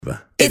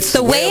It's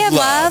the Way of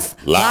Love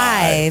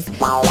live.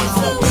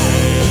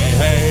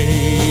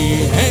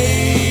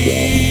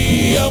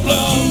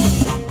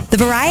 The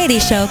variety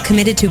show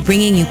committed to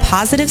bringing you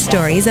positive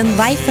stories and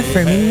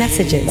life-affirming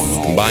messages.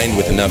 Combined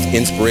with enough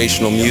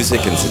inspirational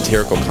music and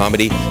satirical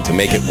comedy to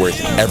make it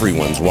worth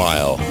everyone's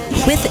while.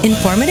 With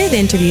informative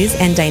interviews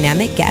and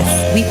dynamic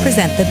guests, we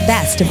present the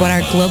best of what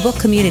our global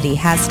community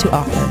has to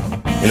offer.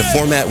 In a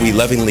format we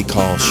lovingly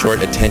call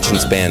short attention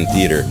span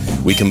theater,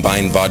 we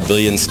combine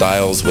vaudevillian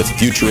styles with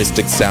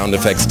futuristic sound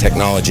effects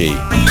technology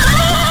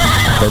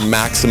for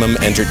maximum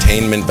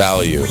entertainment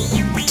value.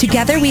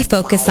 Together we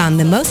focus on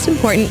the most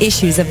important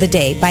issues of the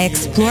day by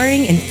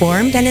exploring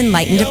informed and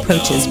enlightened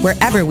approaches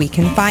wherever we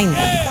can find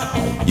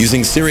them.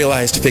 Using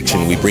serialized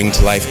fiction, we bring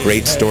to life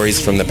great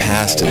stories from the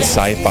past and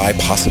sci-fi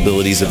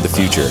possibilities of the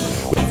future.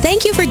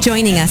 Thank you for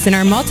joining us in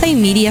our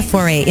multimedia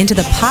foray into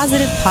the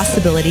positive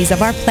possibilities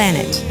of our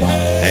planet.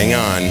 Hang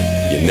on,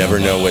 you never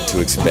know what to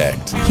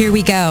expect. Here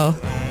we go.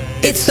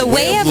 It's the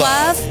Way of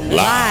Love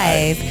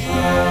live.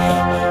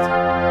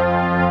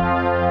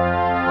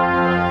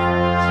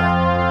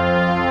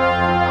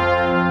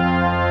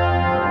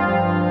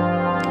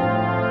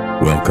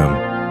 Welcome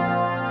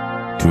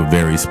to a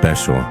very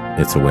special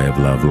It's a Way of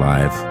Love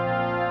live.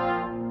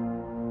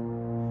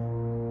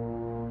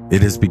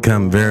 It has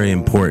become very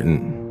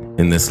important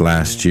in this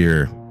last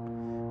year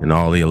in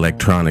all the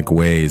electronic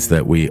ways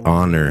that we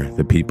honor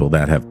the people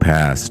that have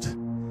passed.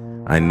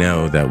 I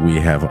know that we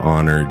have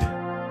honored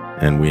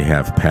and we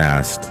have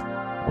passed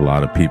a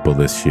lot of people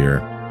this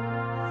year.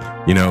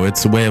 You know,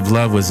 It's a Way of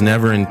Love was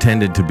never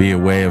intended to be a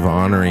way of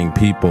honoring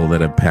people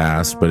that have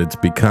passed, but it's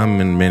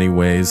become in many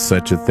ways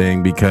such a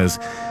thing because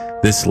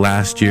this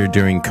last year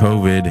during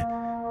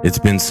COVID, it's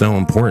been so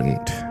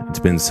important. It's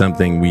been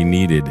something we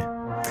needed.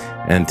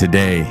 And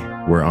today,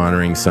 we're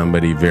honoring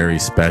somebody very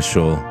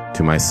special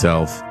to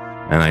myself,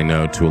 and I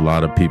know to a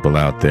lot of people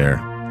out there.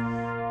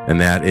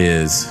 And that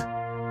is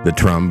the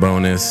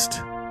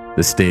trombonist,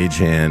 the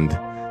stagehand,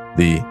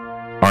 the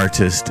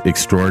artist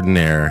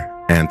extraordinaire,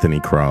 Anthony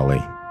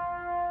Crawley.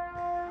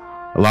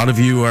 A lot of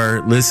you are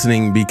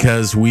listening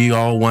because we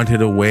all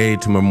wanted a way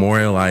to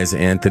memorialize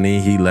Anthony.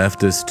 He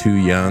left us too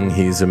young.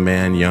 He's a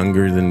man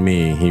younger than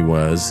me, he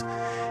was.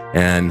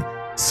 And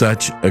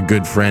such a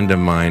good friend of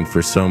mine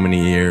for so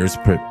many years,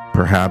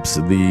 perhaps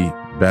the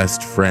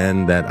best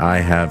friend that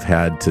I have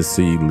had to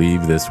see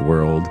leave this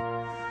world.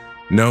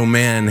 No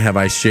man have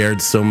I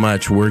shared so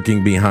much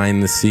working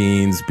behind the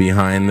scenes,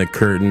 behind the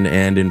curtain,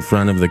 and in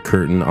front of the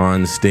curtain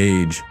on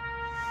stage.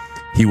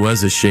 He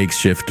was a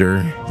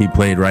shapeshifter. He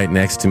played right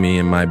next to me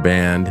in my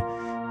band,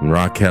 in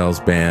Raquel's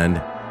band,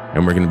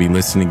 and we're going to be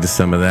listening to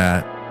some of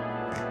that.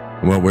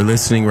 And what we're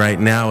listening right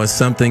now is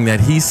something that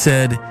he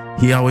said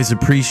he always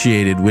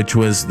appreciated, which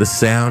was the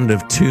sound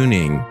of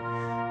tuning.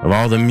 Of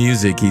all the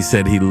music, he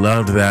said he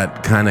loved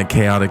that kind of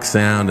chaotic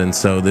sound, and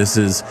so this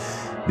is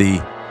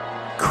the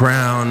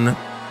Carolina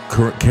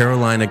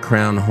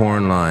Crown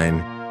Horn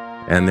Line,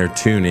 and they're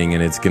tuning,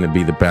 and it's going to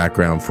be the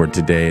background for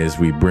today as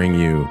we bring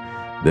you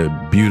the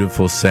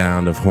beautiful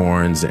sound of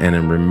horns and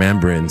in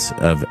remembrance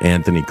of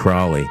Anthony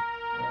Crawley.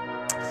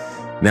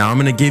 Now, I'm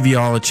going to give you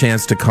all a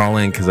chance to call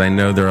in because I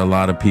know there are a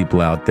lot of people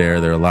out there.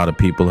 There are a lot of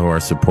people who are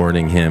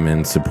supporting him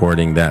and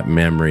supporting that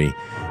memory,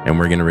 and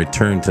we're going to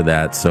return to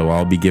that. So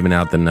I'll be giving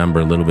out the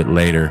number a little bit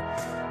later.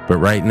 But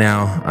right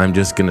now, I'm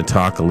just going to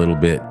talk a little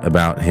bit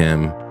about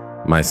him,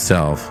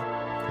 myself,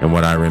 and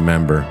what I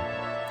remember,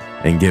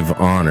 and give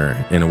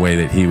honor in a way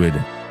that he would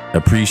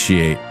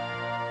appreciate.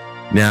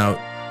 Now,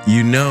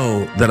 you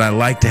know that I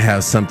like to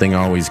have something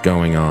always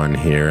going on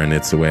here, and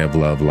It's a Way of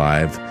Love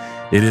Live.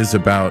 It is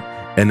about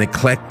an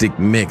eclectic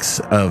mix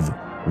of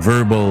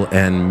verbal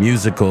and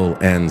musical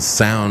and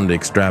sound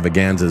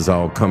extravaganzas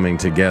all coming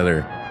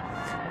together.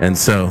 And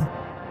so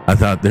I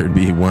thought there'd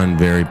be one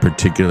very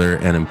particular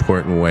and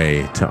important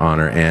way to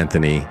honor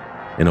Anthony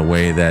in a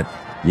way that,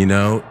 you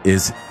know,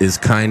 is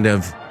kind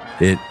of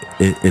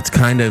it's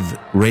kind of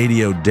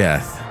radio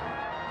death.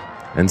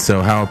 And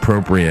so how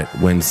appropriate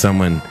when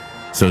someone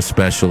so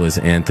special as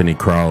Anthony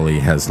Crawley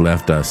has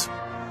left us.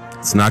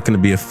 It's not going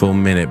to be a full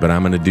minute, but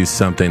I'm going to do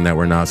something that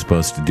we're not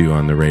supposed to do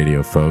on the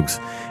radio, folks.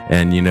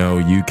 And, you know,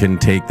 you can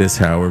take this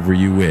however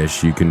you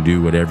wish. You can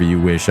do whatever you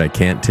wish. I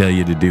can't tell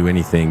you to do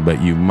anything,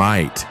 but you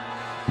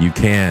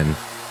can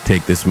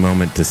take this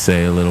moment to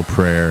say a little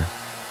prayer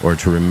or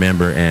to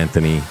remember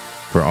Anthony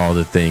for all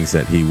the things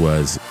that he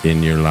was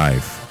in your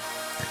life.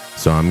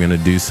 So I'm going to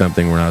do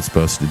something we're not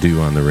supposed to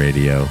do on the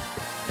radio,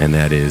 and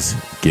that is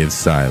give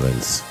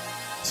silence.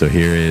 So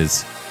here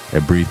is a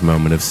brief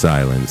moment of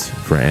silence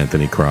for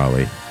Anthony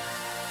Crawley.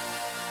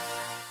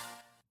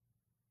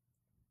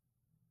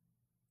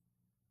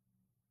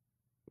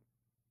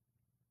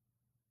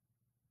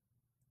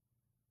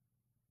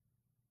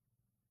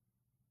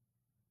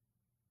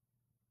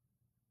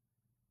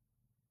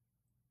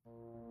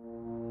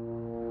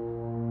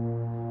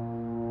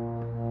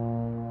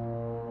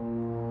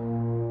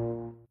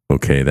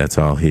 Okay, that's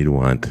all he'd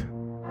want.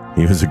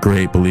 He was a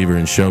great believer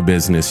in show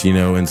business. You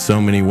know, in so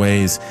many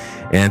ways,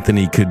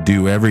 Anthony could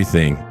do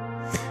everything.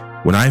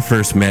 When I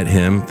first met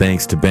him,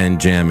 thanks to Ben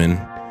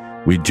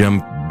Jamin, we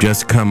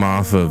just come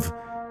off of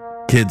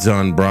Kids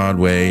on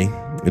Broadway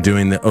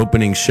doing the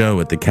opening show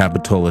at the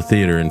Capitola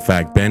Theater. In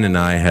fact, Ben and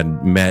I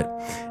had met,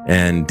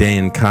 and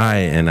Dan Kai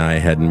and I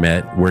had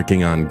met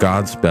working on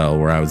Godspell,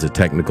 where I was a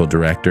technical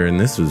director, and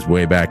this was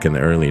way back in the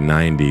early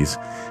 90s,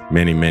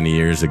 many, many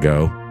years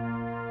ago.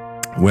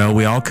 Well,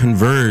 we all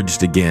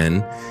converged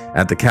again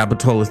at the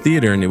Capitola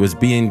Theater, and it was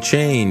being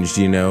changed,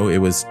 you know. It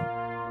was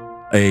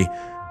a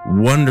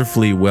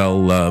wonderfully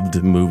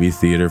well-loved movie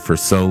theater for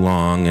so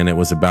long, and it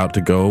was about to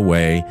go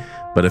away,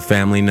 but a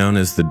family known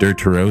as the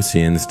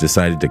Derterosians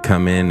decided to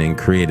come in and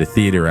create a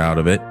theater out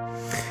of it.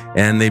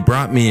 And they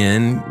brought me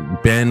in.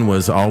 Ben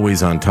was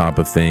always on top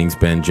of things,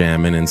 Ben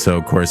Jamin, and so,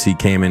 of course, he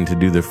came in to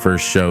do the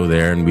first show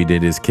there, and we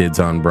did his Kids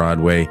on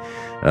Broadway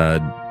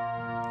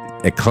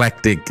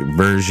eclectic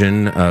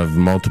version of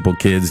multiple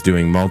kids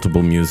doing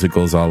multiple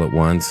musicals all at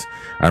once.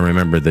 I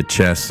remember the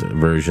chess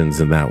versions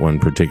in that one,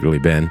 particularly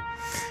Ben.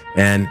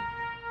 And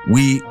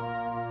we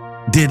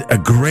did a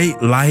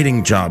great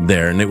lighting job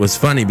there, and it was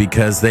funny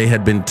because they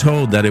had been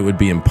told that it would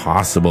be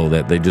impossible,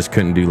 that they just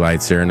couldn't do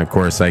lights there. And of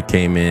course I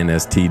came in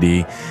as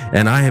TD,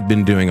 and I have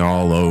been doing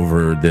all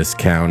over this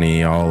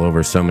county, all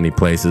over so many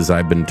places.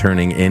 I've been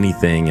turning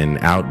anything in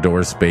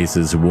outdoor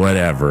spaces,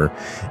 whatever,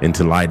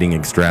 into lighting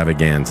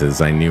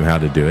extravaganzas. I knew how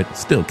to do it,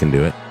 still can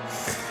do it,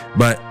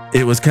 but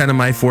it was kind of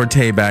my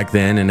forte back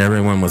then, and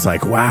everyone was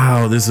like,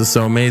 wow, this is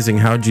so amazing.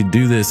 How'd you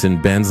do this?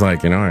 And Ben's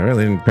like, you know, I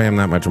really didn't pay him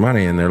that much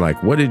money. And they're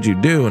like, what did you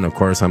do? And of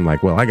course, I'm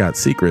like, well, I got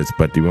secrets,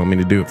 but do you want me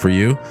to do it for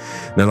you?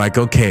 And they're like,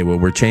 okay, well,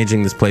 we're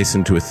changing this place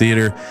into a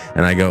theater.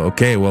 And I go,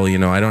 okay, well, you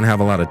know, I don't have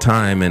a lot of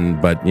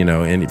time, but, you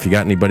know, and if you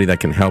got anybody that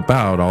can help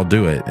out, I'll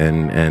do it.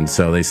 And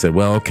so they said,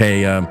 well,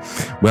 okay,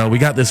 well, we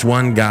got this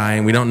one guy,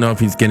 and we don't know if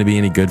he's going to be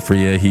any good for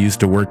you. He used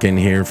to work in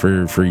here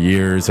for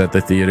years at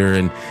the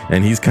theater,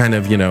 and he's kind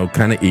of, you know,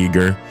 kind of eager.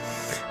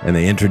 And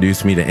they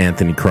introduced me to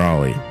Anthony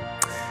Crawley.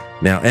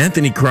 Now,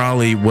 Anthony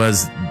Crawley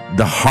was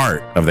the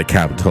heart of the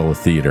Capitola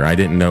Theater. I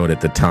didn't know it at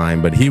the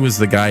time, but he was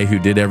the guy who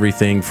did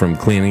everything from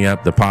cleaning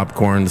up the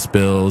popcorn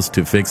spills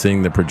to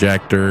fixing the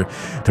projector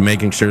to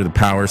making sure the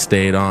power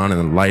stayed on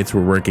and the lights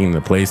were working and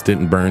the place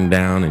didn't burn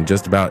down, and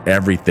just about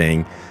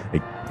everything.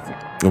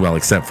 Well,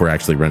 except for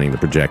actually running the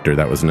projector.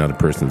 That was another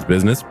person's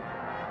business.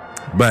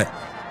 But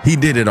he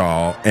did it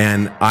all,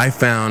 and I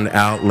found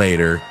out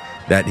later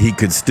that he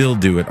could still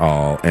do it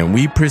all. And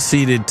we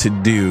proceeded to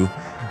do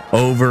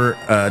over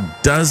a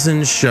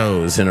dozen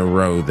shows in a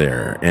row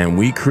there. And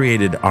we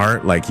created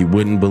art like you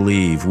wouldn't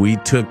believe. We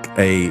took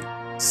a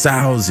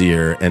sow's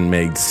ear and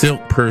made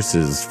silk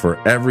purses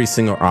for every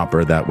single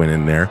opera that went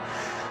in there.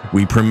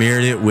 We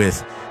premiered it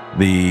with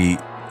the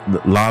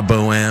La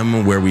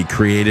Boheme, where we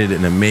created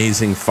an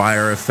amazing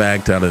fire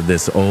effect out of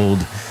this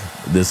old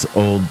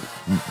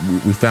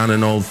we found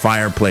an old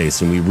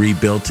fireplace and we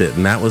rebuilt it,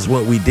 and that was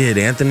what we did.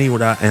 Anthony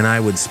and I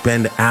would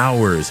spend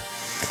hours,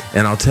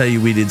 and I'll tell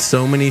you, we did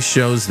so many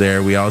shows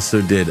there. We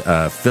also did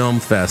film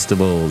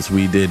festivals.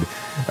 We did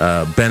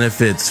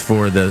benefits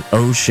for the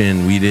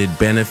ocean. We did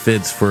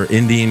benefits for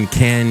Indian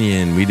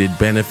Canyon. We did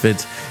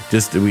benefits.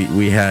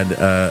 We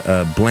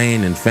had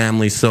Blaine and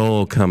Family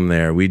Soul come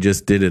there. We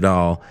just did it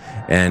all,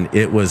 and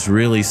it was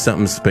really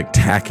something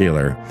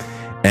spectacular.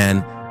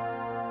 And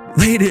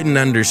they didn't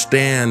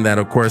understand that,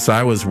 of course,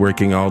 I was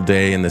working all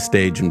day in the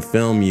Stage and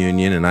Film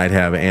Union, and I'd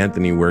have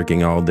Anthony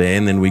working all day,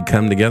 and then we'd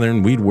come together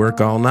and we'd work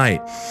all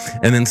night.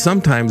 And then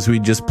sometimes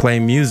we'd just play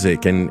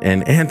music, and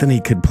Anthony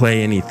could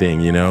play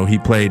anything, you know. He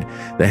played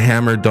the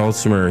hammer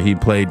dulcimer, he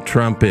played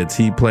trumpets,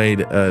 he'd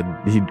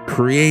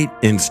create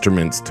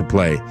instruments to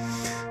play.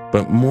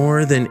 But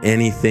more than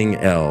anything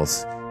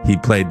else, he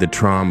played the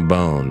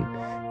trombone.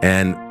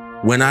 And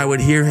when I would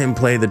hear him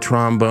play the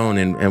trombone,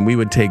 and we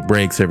would take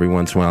breaks every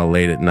once in a while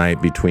late at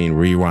night between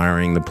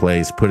rewiring the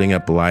place, putting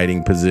up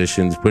lighting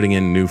positions, putting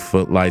in new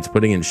footlights,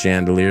 putting in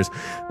chandeliers.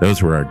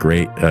 Those were a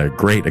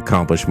great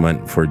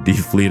accomplishment for Die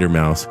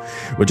Fledermaus,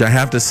 which I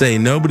have to say,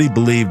 nobody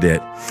believed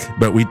it.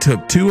 But we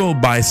took two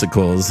old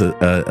bicycles, a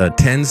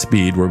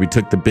 10-speed, where we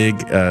took the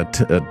big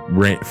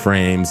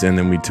frames, and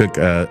then we took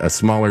a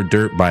smaller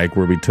dirt bike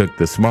where we took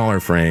the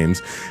smaller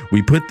frames.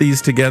 We put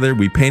these together.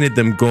 We painted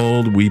them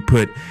gold. We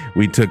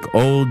took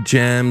old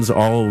gems,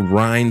 all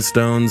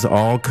rhinestones,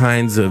 all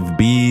kinds of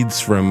beads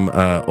from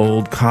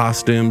old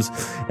costumes,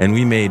 and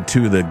we made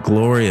two of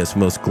the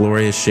most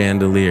glorious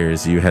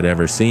chandeliers you had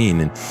ever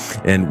seen.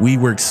 And we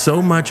worked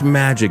so much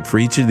magic for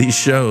each of these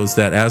shows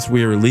that as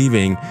we were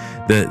leaving,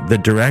 the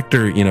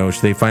director, you know,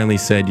 they finally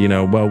said, you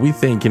know, well, we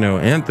think, you know,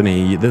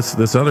 Anthony,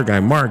 this other guy,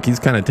 Mark, he's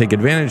kind of take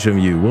advantage of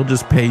you. We'll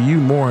just pay you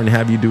more and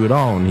have you do it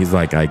all. And he's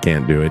like, I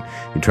can't do it.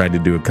 He tried to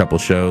do a couple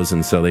shows,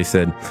 and so they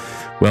said,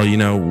 well, you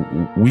know,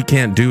 we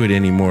can't do it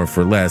anymore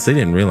for less. They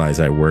didn't realize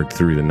I worked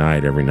through the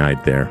night every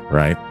night there,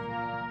 right?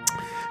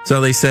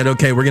 So they said,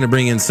 okay, we're going to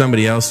bring in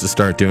somebody else to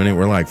start doing it.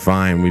 We're like,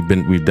 fine.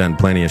 We've done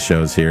plenty of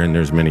shows here, and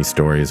there's many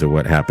stories of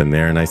what happened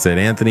there. And I said,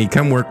 Anthony,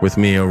 come work with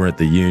me over at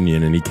the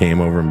Union. And he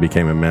came over and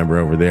became a member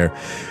over there.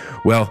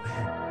 Well,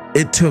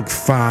 it took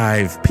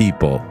 5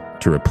 people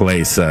to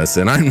replace us,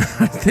 and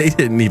they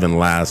didn't even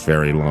last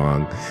very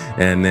long.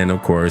 And then,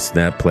 of course,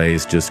 that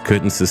place just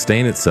couldn't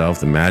sustain itself.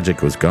 The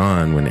magic was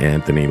gone when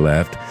Anthony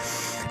left,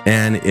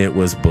 and it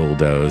was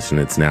bulldozed, and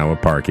it's now a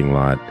parking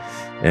lot.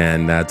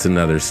 And that's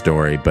another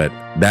story, but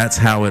that's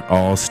how it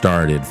all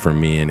started for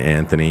me and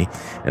Anthony.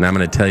 And I'm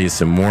going to tell you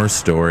some more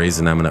stories,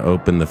 and I'm going to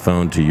open the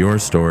phone to your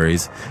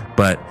stories.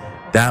 But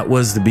that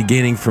was the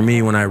beginning for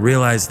me when I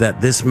realized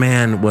that this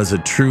man was a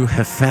true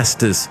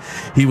Hephaestus.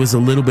 He was a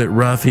little bit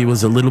rough, he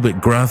was a little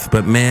bit gruff,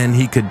 but man,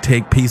 he could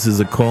take pieces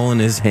of coal in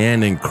his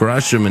hand and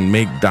crush them and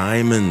make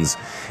diamonds.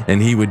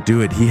 And he would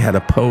do it. He had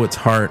a poet's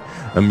heart,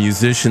 a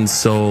musician's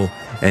soul,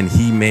 and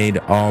he made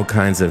all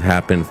kinds of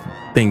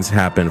things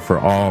happen for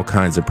all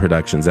kinds of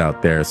productions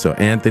out there. So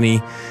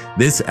Anthony,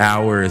 this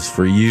hour is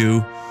for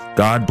you.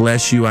 God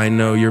bless you. I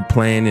know you're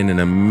playing in an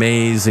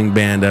amazing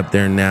band up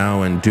there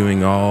now and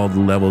doing all the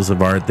levels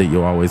of art that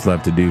you always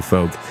love to do,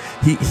 folk.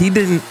 He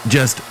didn't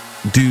just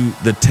do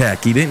the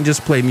tech. He didn't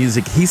just play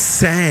music. He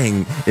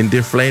sang in Die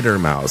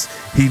Fledermaus.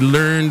 He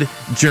learned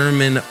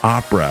German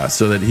opera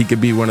so that he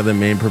could be one of the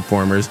main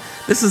performers.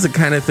 This is the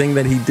kind of thing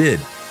that he did.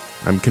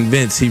 I'm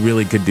convinced he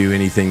really could do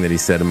anything that he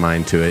set a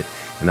mind to it.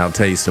 And I'll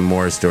tell you some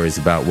more stories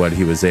about what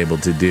he was able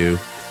to do.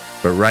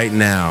 But right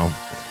now,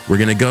 we're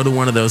going to go to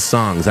one of those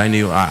songs. I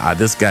knew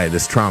this guy,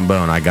 this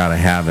trombone, I got to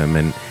have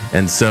him.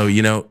 And so,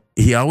 you know,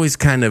 he always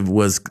kind of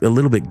was a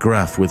little bit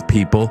gruff with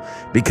people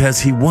because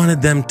he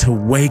wanted them to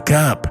wake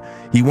up.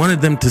 He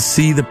wanted them to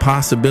see the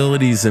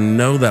possibilities and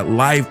know that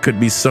life could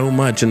be so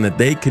much and that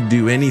they could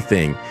do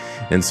anything.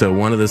 And so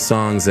one of the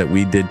songs that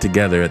we did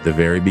together at the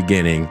very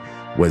beginning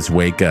was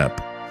Wake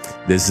Up.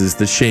 This is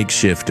the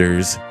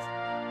Shakeshifters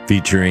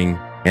featuring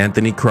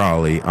Anthony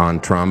Crawley on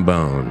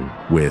trombone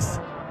with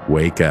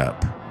Wake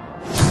Up.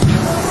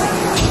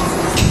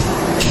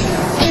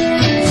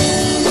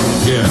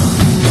 Yeah.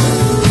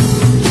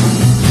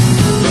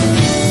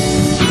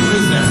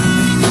 Who's that?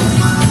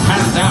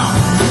 Passed out.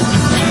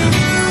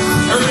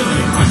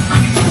 Early.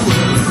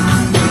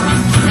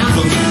 Can't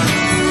believe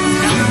it.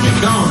 Get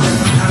going.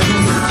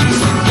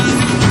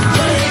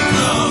 Wake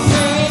up.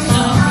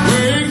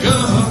 Wake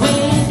up. Wake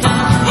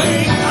up.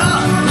 Wake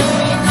up.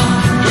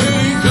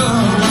 Wake up. Wake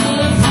up.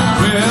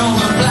 Well,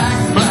 the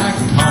black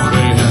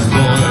coffee has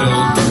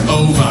boiled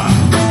over.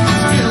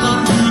 Still up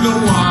to the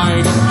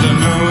white, the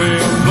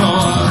knowing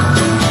floor.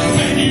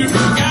 And you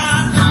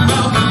forgot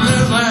about the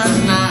live last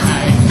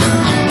night.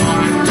 I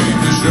wanted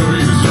to show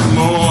you some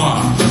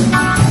more.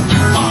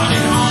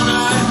 Party all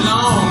night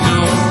long,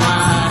 no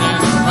right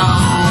and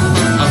wrong.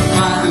 A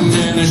fighting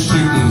and a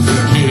shooting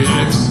for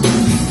kicks.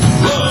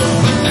 Whoa,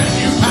 but then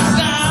you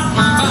passed out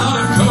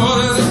about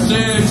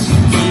 5:45,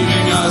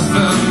 leaving us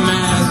the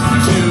mess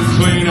to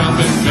clean up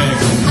and fix.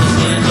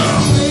 Wake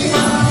up.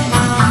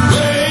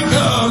 Wake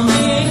up.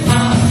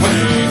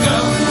 Wake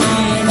up.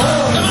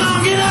 Come on,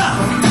 get up.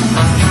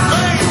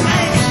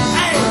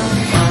 Hey.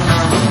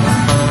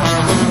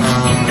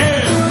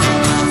 Yeah.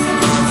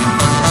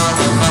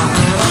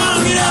 Come on,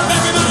 get up,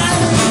 everybody.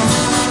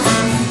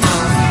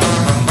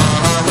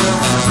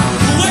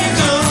 Wake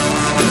up.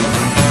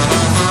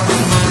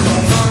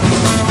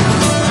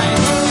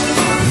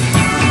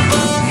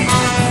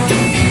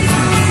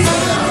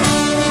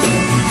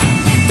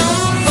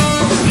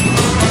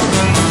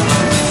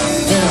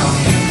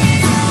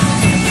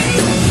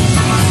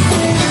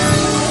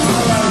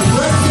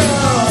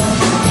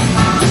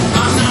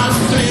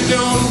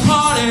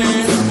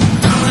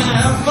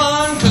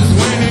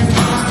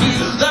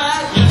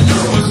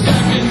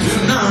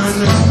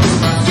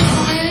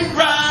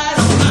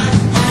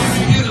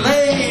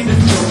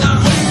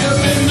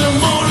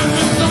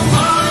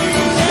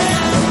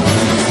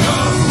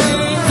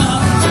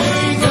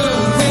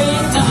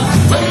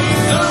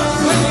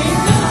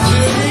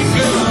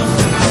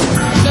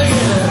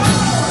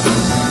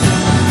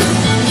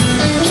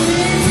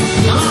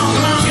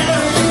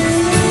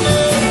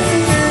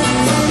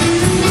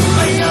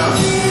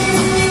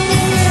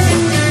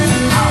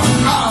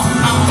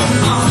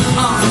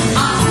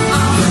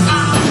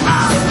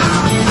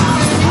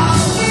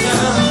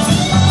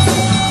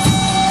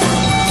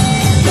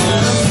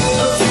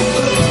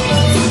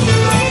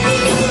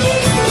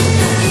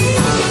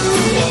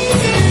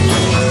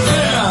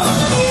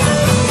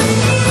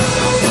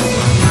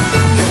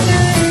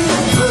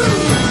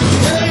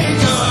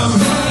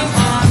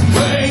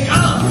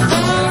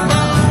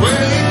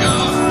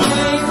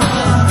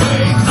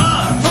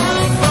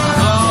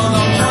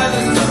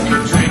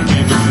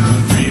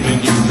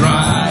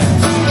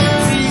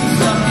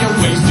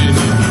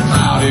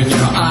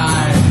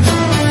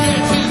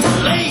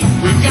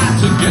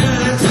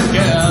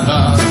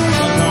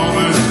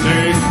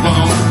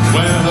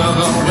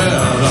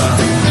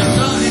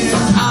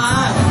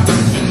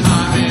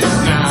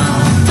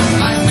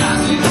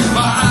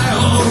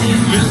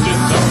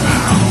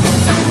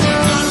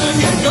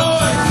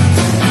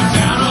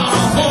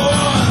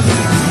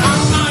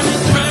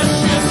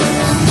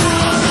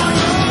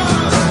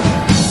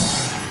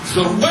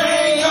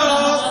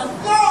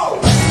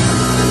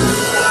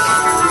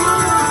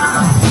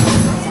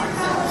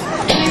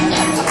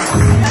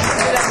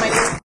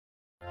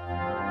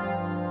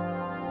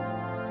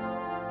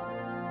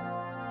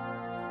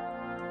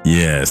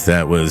 Yes,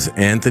 that was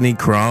Anthony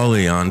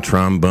Crawley on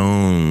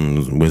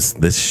trombone with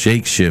the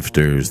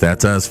Shakeshifters.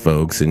 That's us,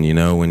 folks. And you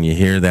know, when you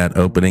hear that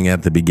opening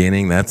at the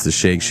beginning, that's the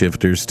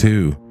Shakeshifters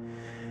too.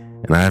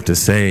 And I have to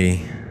say,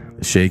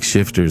 the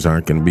Shakeshifters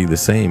aren't going to be the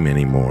same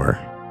anymore.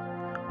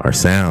 Our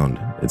sound,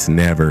 it's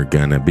never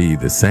going to be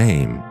the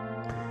same.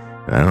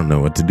 And I don't know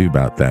what to do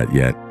about that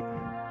yet.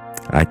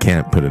 I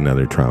can't put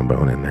another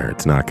trombone in there.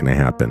 It's not going to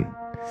happen.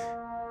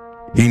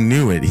 He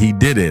knew it. He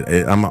did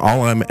it.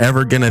 All I'm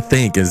ever going to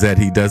think is that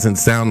he doesn't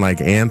sound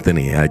like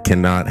Anthony. I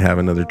cannot have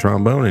another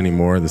trombone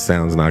anymore. The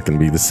sound's not going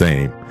to be the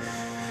same.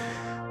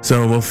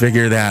 So we'll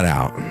figure that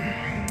out.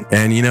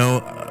 And, you know,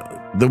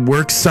 the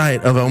work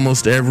site of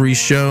almost every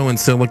show in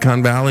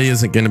Silicon Valley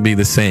isn't going to be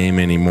the same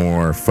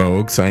anymore,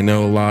 folks. I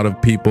know a lot of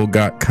people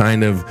got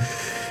kind of,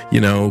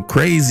 you know,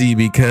 crazy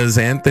because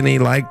Anthony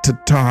liked to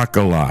talk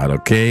a lot,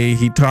 okay?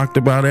 He talked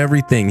about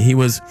everything. He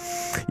was,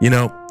 you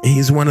know,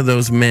 he's one of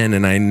those men,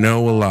 and I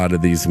know a lot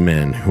of these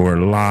men who are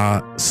a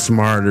lot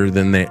smarter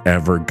than they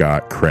ever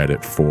got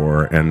credit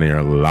for, and they're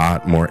a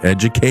lot more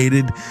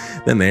educated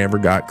than they ever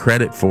got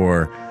credit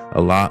for,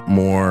 a lot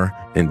more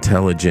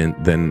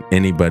intelligent than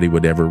anybody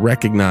would ever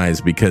recognize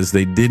because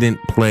they didn't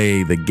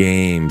play the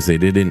games. They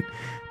didn't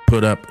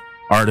put up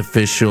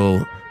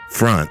artificial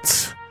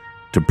fronts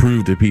to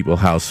prove to people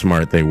how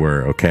smart they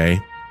were,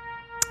 okay?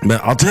 But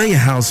I'll tell you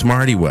how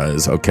smart he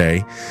was,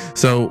 okay?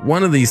 So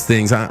one of these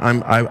things,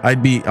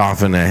 I'd be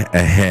often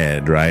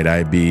ahead, right?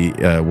 I'd be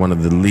one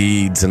of the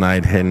leads,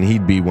 and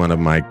he'd be one of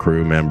my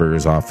crew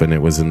members. Often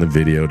it was in the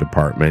video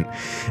department,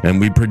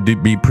 and we'd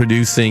be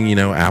producing, you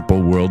know,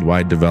 Apple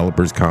Worldwide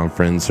Developers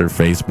Conference or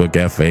Facebook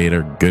F8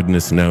 or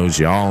goodness knows,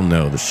 you all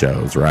know the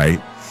shows,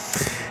 right?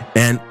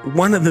 And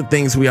one of the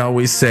things I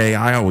always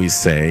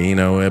say, you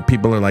know,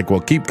 people are like, well,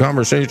 keep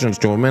conversations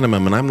to a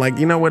minimum. And I'm like,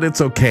 you know what? It's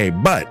okay.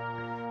 But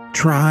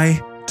try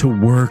to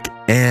work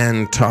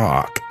and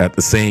talk at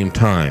the same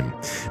time,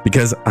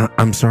 because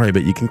I'm sorry,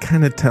 but you can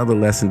kind of tell the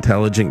less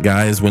intelligent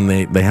guys when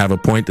they have a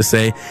point to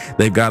say,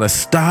 they've got to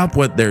stop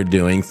what they're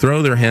doing,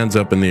 throw their hands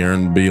up in the air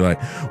and be like,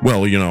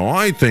 well, you know,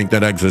 I think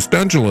that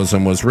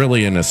existentialism was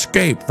really an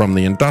escape from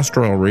the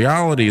industrial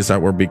realities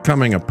that were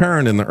becoming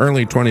apparent in the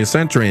early 20th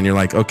century. And you're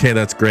like, okay,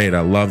 that's great. I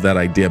love that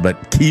idea,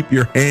 but keep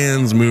your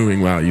hands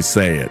moving while you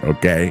say it,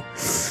 okay?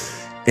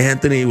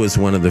 Anthony was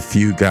one of the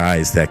few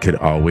guys that could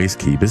always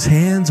keep his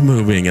hands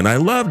moving, and I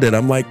loved it.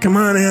 I'm like, come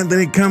on,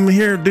 Anthony, come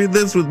here, do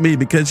this with me,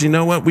 because you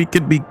know what? We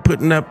could be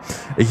putting up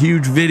a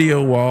huge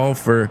video wall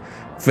for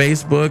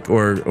Facebook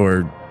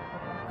or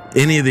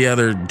any of the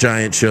other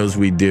giant shows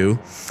we do,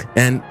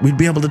 and we'd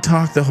be able to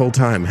talk the whole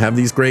time, have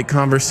these great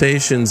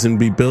conversations, and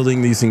be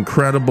building these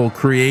incredible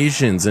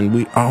creations. And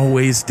we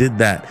always did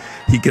that.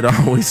 He could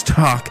always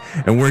talk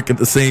and work at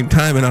the same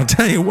time. And I'll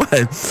tell you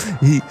what,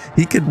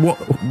 he could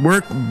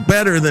work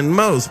better than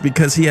most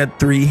because he had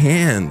 3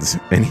 hands.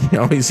 And he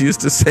always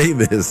used to say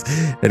this,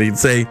 and he'd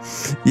say,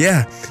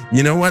 yeah,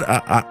 you know what?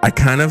 I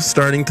kind of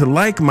starting to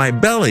like my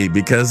belly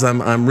because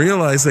I'm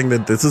realizing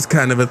that this is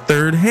kind of a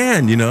third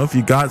hand. You know, if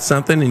you got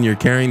something and you're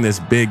carrying this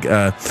big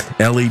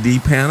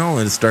LED panel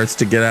and it starts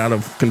to get out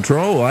of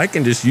control, I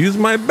can just use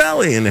my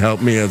belly and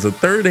help me as a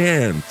third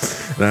hand.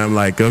 And I'm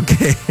like,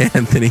 okay,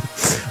 Anthony,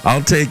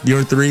 I'll take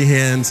your 3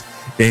 hands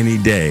any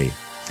day,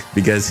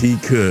 because he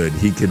could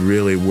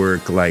really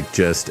work like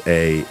just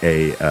a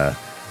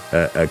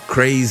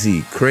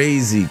crazy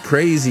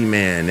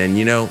man. And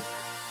you know,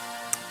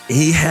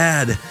 he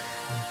had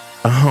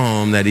a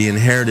home that he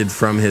inherited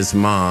from his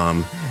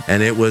mom,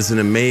 and it was an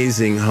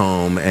amazing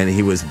home, and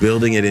he was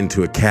building it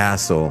into a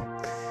castle.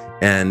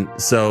 And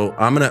so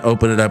I'm going to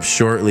open it up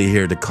shortly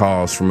here to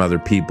calls from other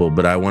people,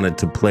 but I wanted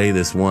to play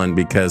this one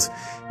because,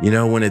 you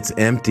know, when it's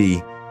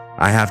empty,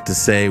 I have to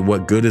say,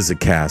 what good is a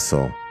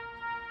castle?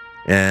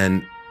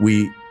 And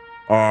we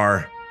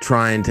are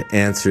trying to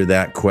answer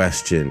that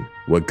question.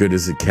 What good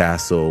is a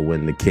castle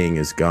when the king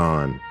is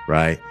gone,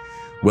 right?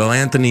 Well,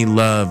 Anthony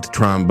loved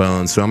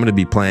trombones, so I'm going to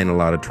be playing a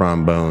lot of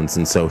trombones.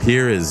 And so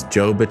here is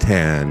Joe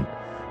Bataan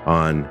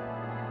on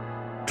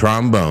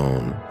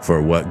trombone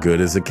for What Good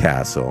is a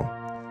Castle.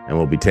 And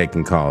we'll be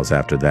taking calls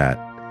after that.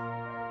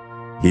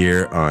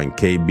 Here on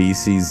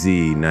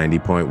KBCZ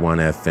 90.1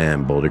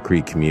 FM, Boulder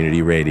Creek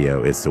Community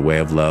Radio. It's The Way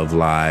of Love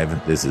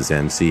Live. This is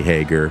MC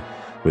Hager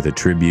with a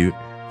tribute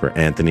for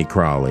Anthony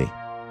Crawley.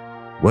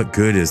 What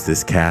good is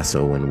this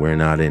castle when we're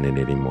not in it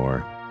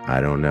anymore?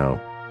 I don't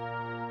know.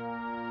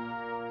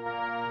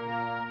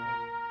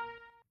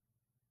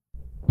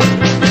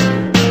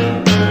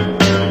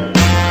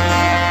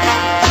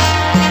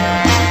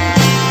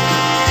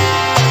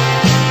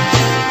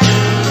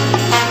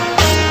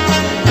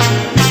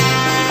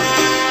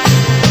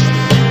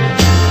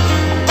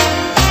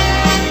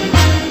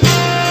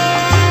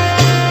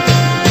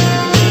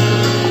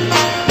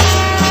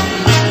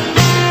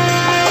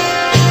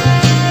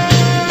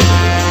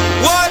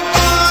 What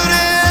good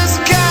is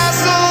a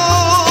castle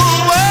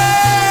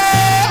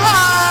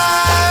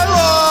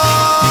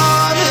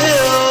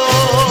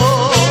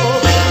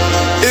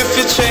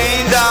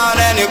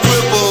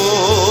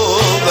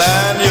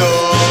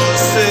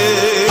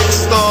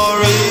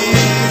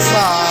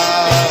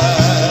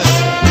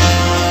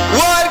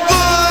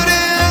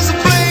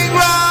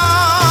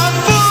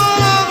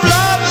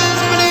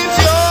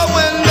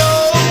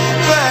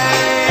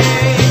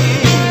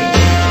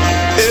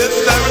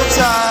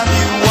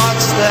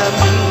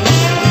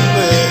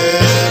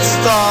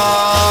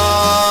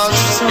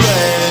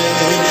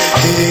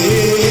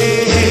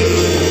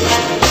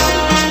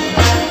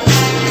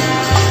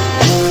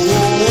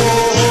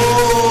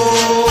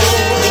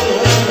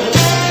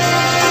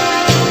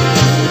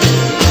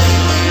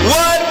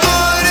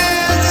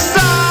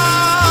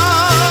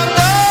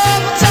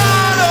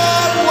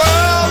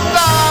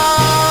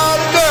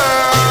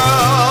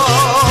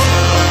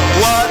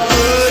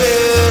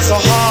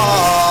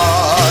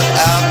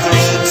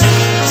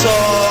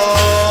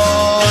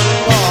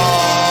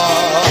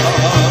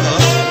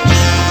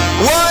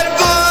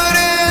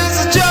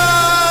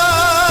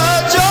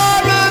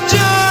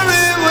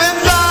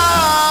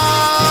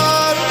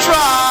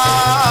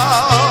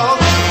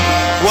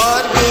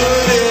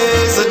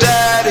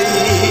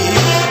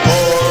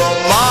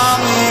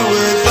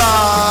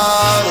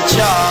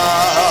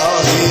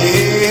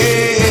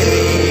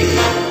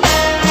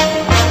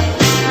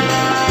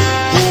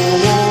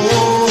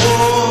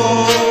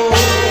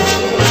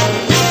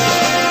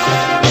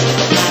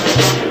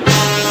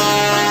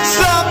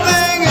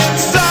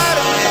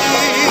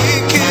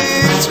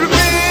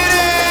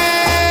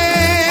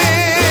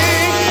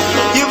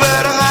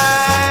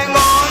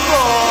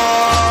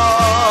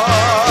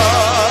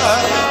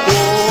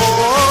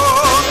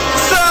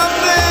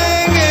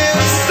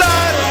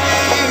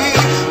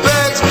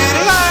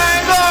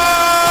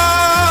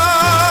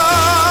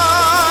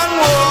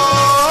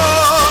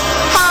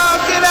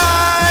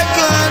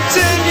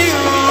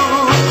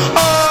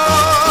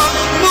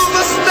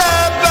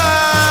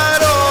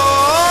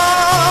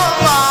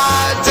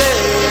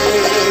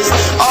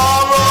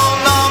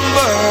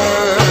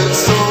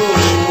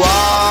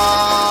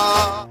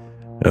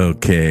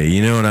Okay,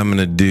 you know what I'm going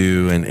to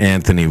do, and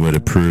Anthony would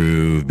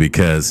approve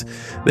because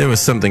there was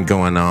something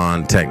going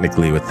on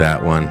technically with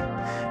that one.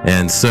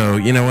 And so,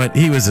 you know what?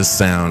 He was a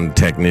sound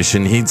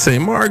technician. He'd say,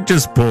 Mark,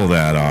 just pull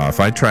that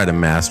off. I try to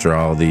master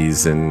all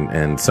these,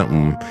 and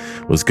something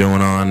was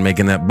going on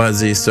making that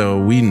buzzy. So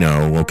we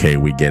know, okay,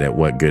 we get it.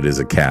 What good is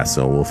a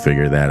castle? We'll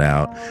figure that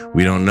out.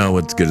 We don't know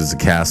what's good as a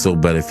castle,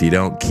 but if you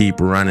don't keep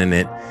running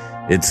it,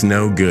 it's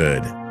no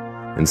good.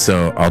 And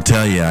so I'll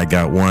tell you, I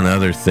got one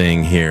other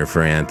thing here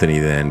for Anthony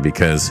then,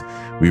 because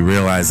we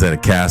realize that a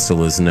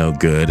castle is no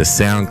good. A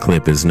sound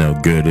clip is no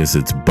good as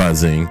it's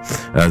buzzing.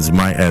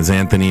 As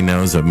Anthony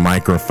knows, a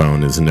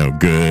microphone is no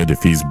good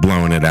if he's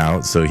blowing it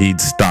out. So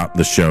he'd stop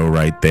the show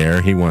right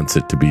there. He wants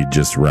it to be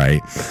just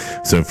right.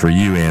 So for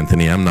you,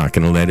 Anthony, I'm not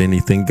going to let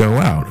anything go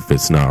out if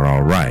it's not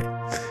all right.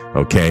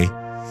 Okay?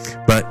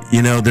 But,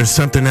 you know, there's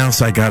something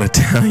else I got to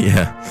tell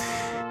you.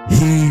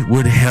 He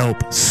would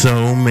help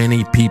so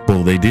many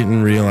people. They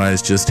didn't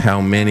realize just how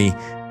many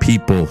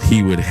people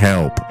he would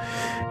help.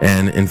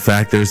 And in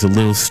fact, there's a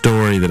little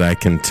story that I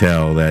can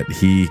tell that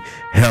he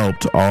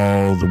helped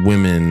all the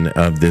women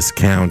of this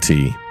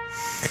county.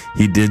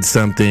 He did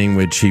something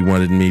which he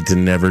wanted me to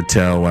never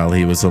tell while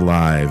he was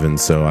alive, and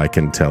so I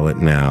can tell it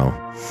now.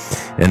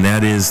 And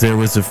that is, there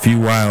was a few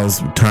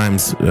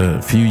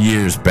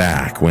years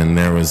back when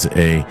there was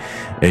a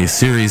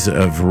series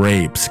of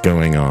rapes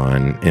going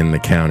on in the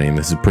county. And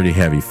this is pretty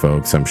heavy,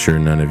 folks. I'm sure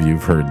none of you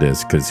have heard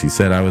this because he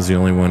said I was the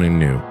only one who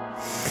knew.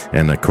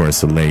 And of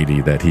course, a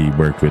lady that he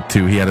worked with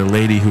too. He had a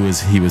lady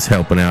he was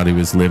helping out. He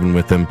was living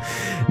with him.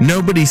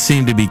 Nobody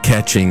seemed to be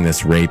catching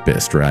this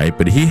rapist, right?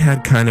 But he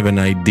had kind of an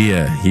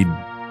idea. He'd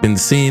been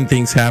seeing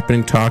things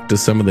happening, talked to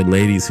some of the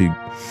ladies who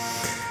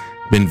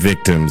been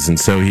victims, and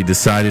so he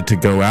decided to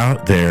go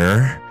out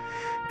there,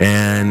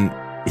 and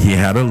he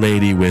had a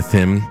lady with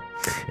him,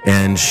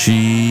 and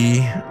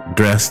she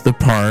dressed the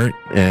part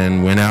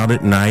and went out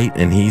at night,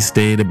 and he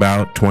stayed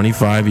about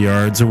 25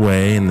 yards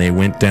away, and they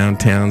went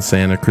downtown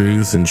Santa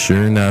Cruz, and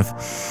sure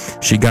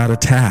enough, she got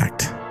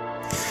attacked.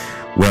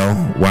 Well,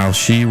 while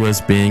she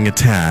was being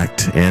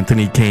attacked,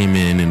 Anthony came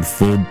in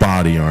full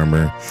body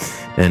armor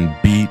and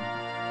beat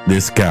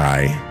this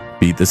guy,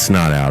 beat the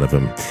snot out of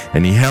him.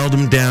 And he held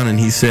him down, and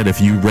he said, if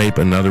you rape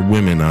another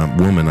woman, I'm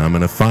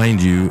going to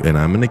find you and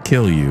I'm going to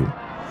kill you.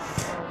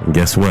 And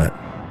guess what?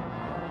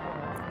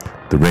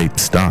 The rape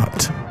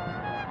stopped.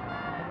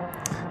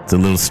 It's a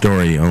little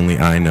story only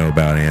I know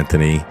about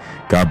Anthony.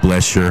 God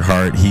bless your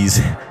heart. He's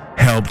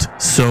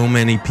helped so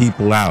many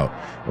people out,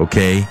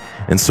 okay?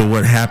 And so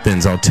what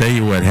happens, I'll tell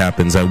you what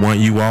happens. I want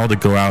you all to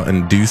go out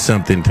and do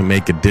something to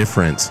make a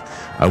difference.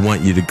 I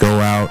want you to go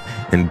out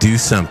and do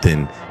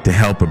something to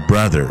help a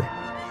brother.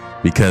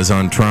 Because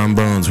on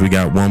trombones, we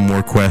got one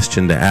more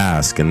question to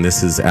ask, and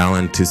this is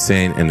Alan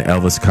Toussaint and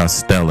Elvis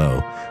Costello.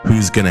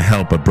 Who's going to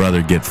help a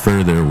brother get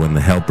further when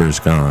the helper's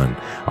gone?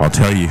 I'll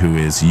tell you who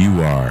is.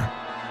 You are.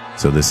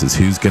 So this is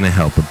who's going to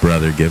help a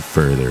brother get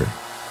further.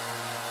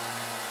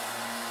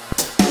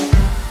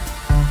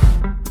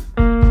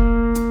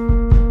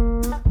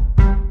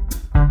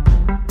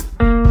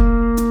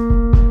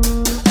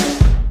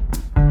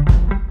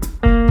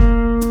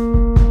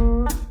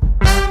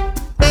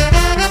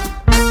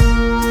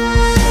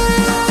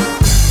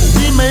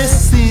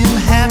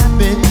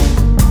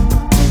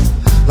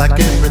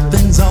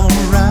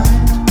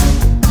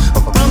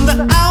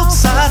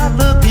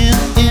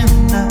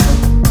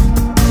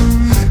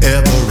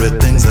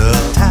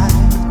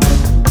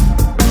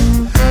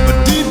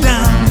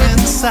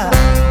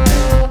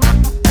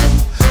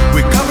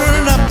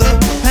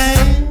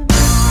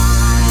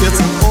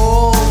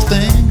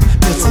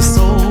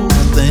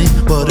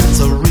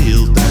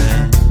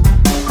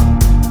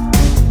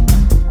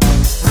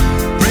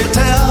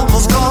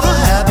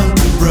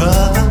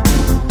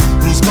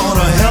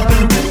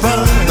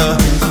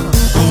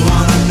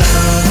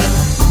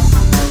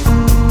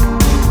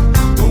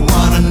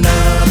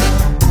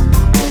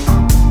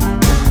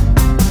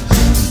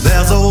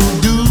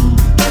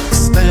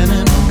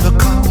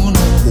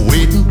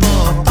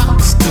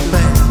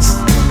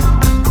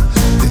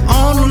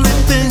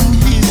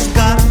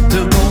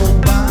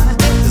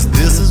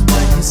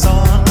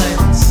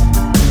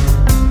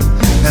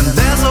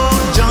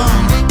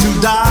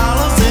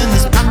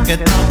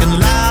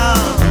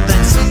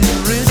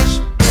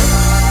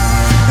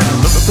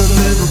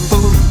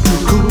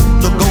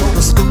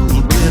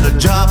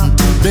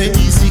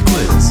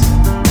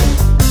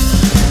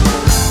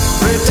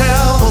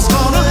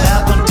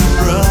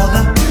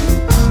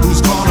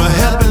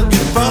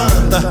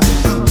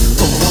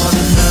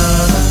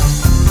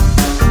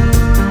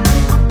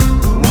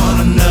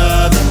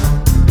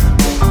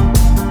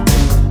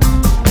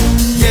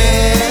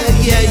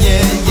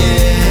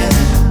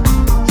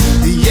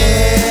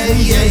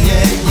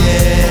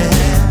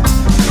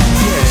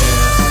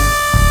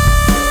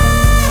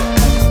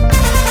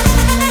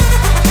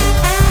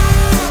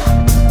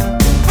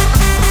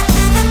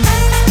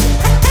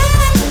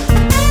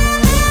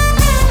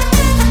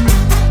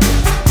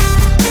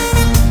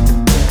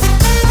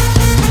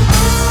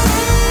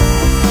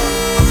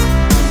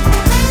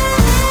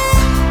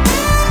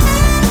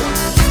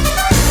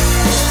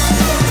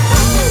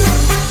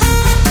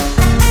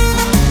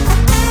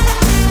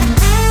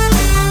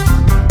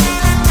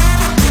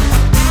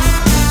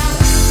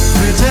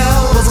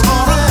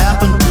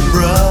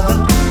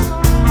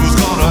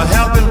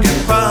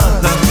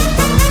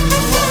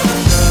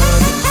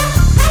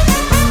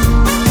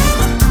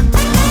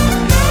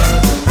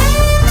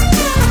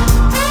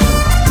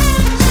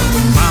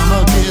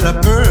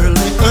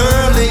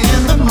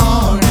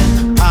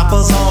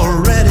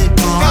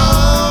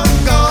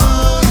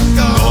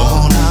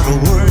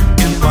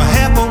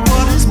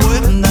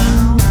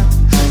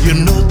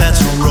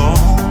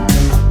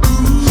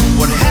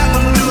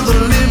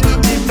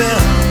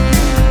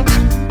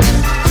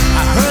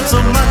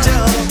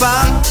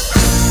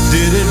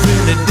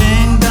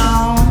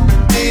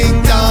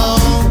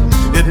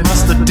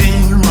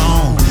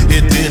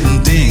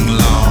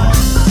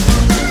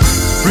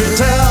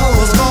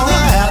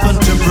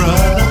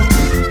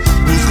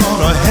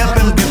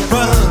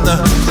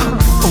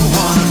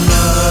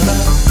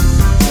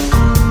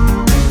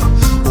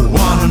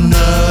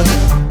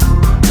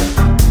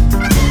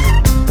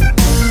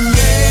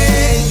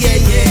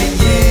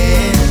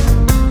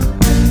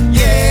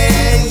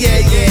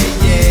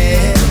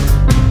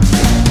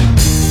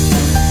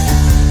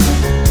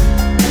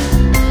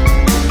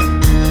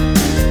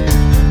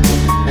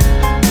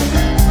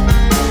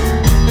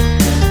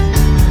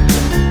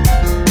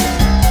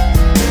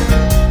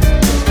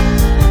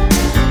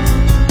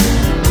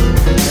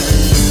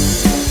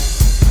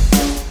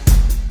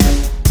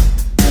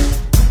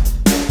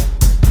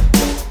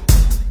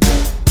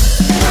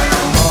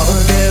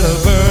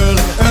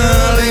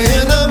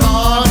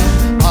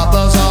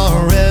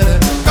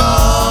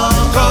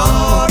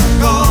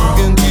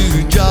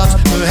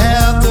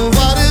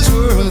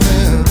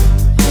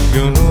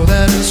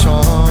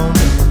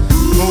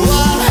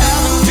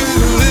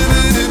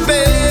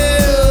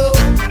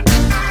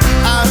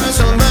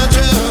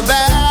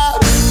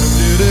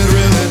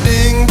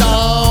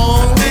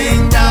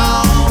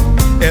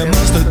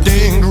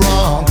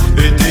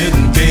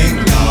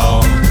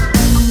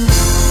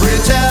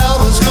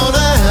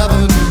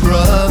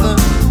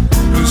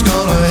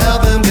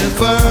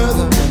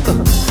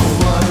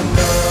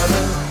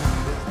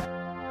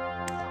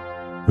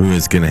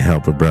 going to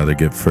help a brother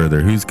get further?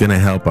 Who's going to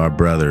help our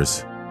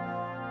brothers?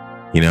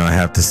 You know, I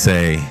have to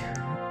say,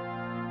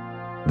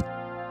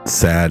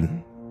 sad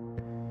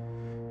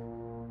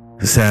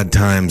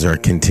times are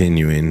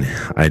continuing.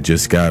 I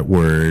just got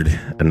word,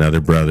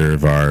 another brother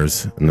of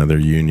ours, another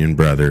union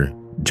brother,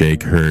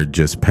 Jake Hurd,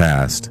 just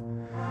passed.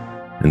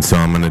 And so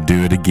I'm going to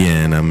do it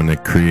again. I'm going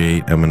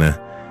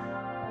to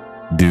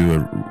do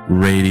a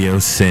radio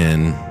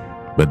sin,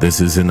 but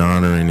this is in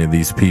honoring of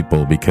these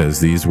people because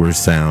these were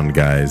sound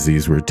guys.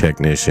 These were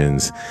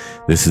technicians.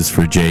 This is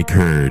for Jake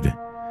Hurd.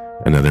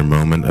 Another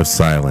moment of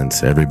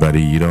silence.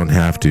 Everybody, you don't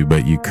have to,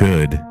 but you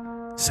could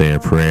say a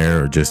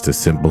prayer or just a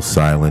simple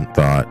silent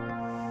thought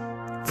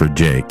for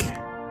Jake.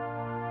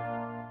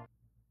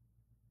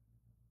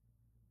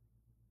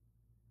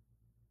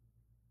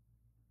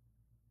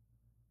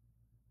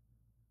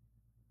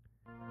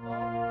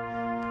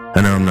 I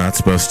know I'm not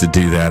supposed to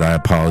do that. I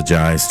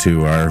apologize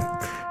to our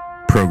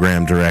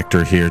program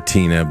director here,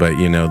 Tina, but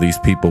you know, these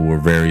people were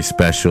very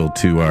special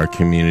to our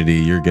community.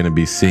 You're going to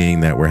be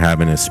seeing that we're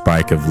having a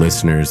spike of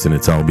listeners, and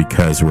it's all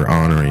because we're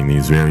honoring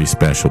these very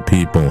special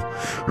people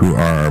who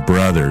are our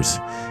brothers.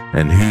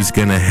 And who's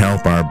going to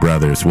help our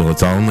brothers? Well,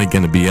 it's only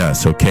going to be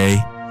us,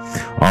 okay?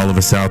 All of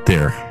us out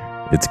there.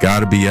 It's got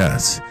to be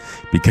us,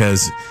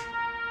 because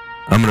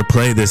I'm going to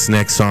play this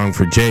next song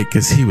for Jake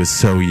because he was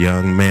so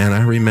young, man.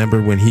 I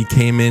remember when he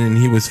came in and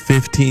he was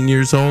 15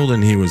 years old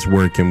and he was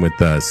working with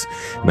us.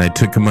 And I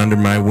took him under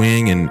my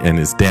wing, and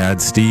his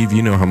dad, Steve,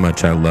 you know how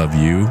much I love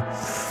you.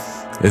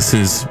 This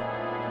is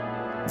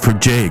for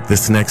Jake,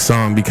 this next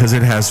song, because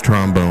it has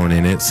trombone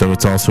in it, so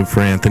it's also for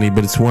Anthony,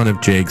 but it's one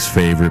of Jake's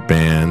favorite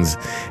bands,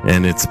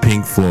 and it's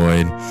Pink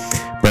Floyd.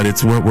 But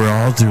it's what we're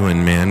all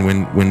doing, man.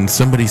 When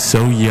somebody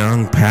so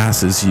young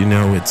passes, you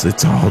know,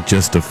 it's all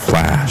just a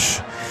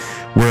flash.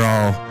 We're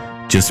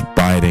all just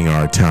biding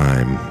our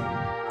time.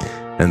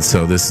 And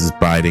so this is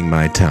Biding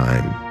My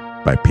Time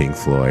by Pink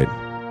Floyd.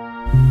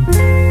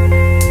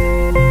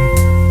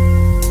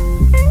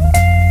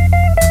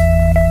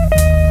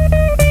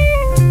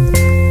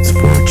 It's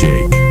for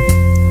Jake.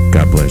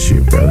 God bless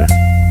you, brother.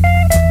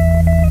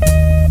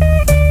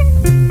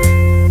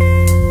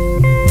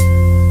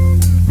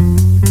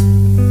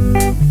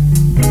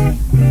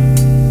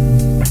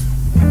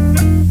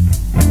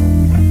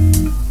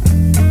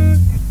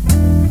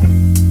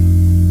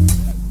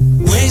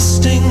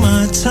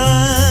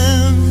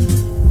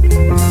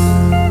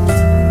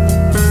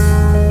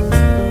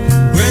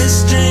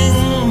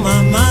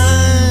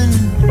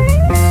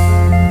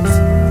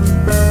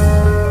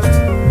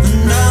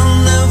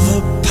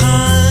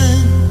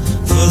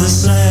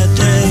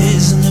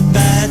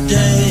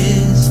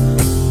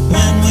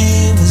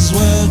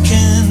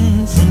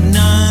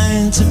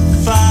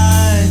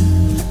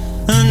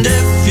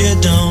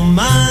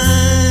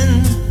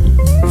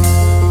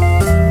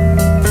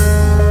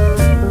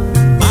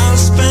 I'll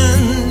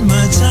spend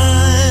my time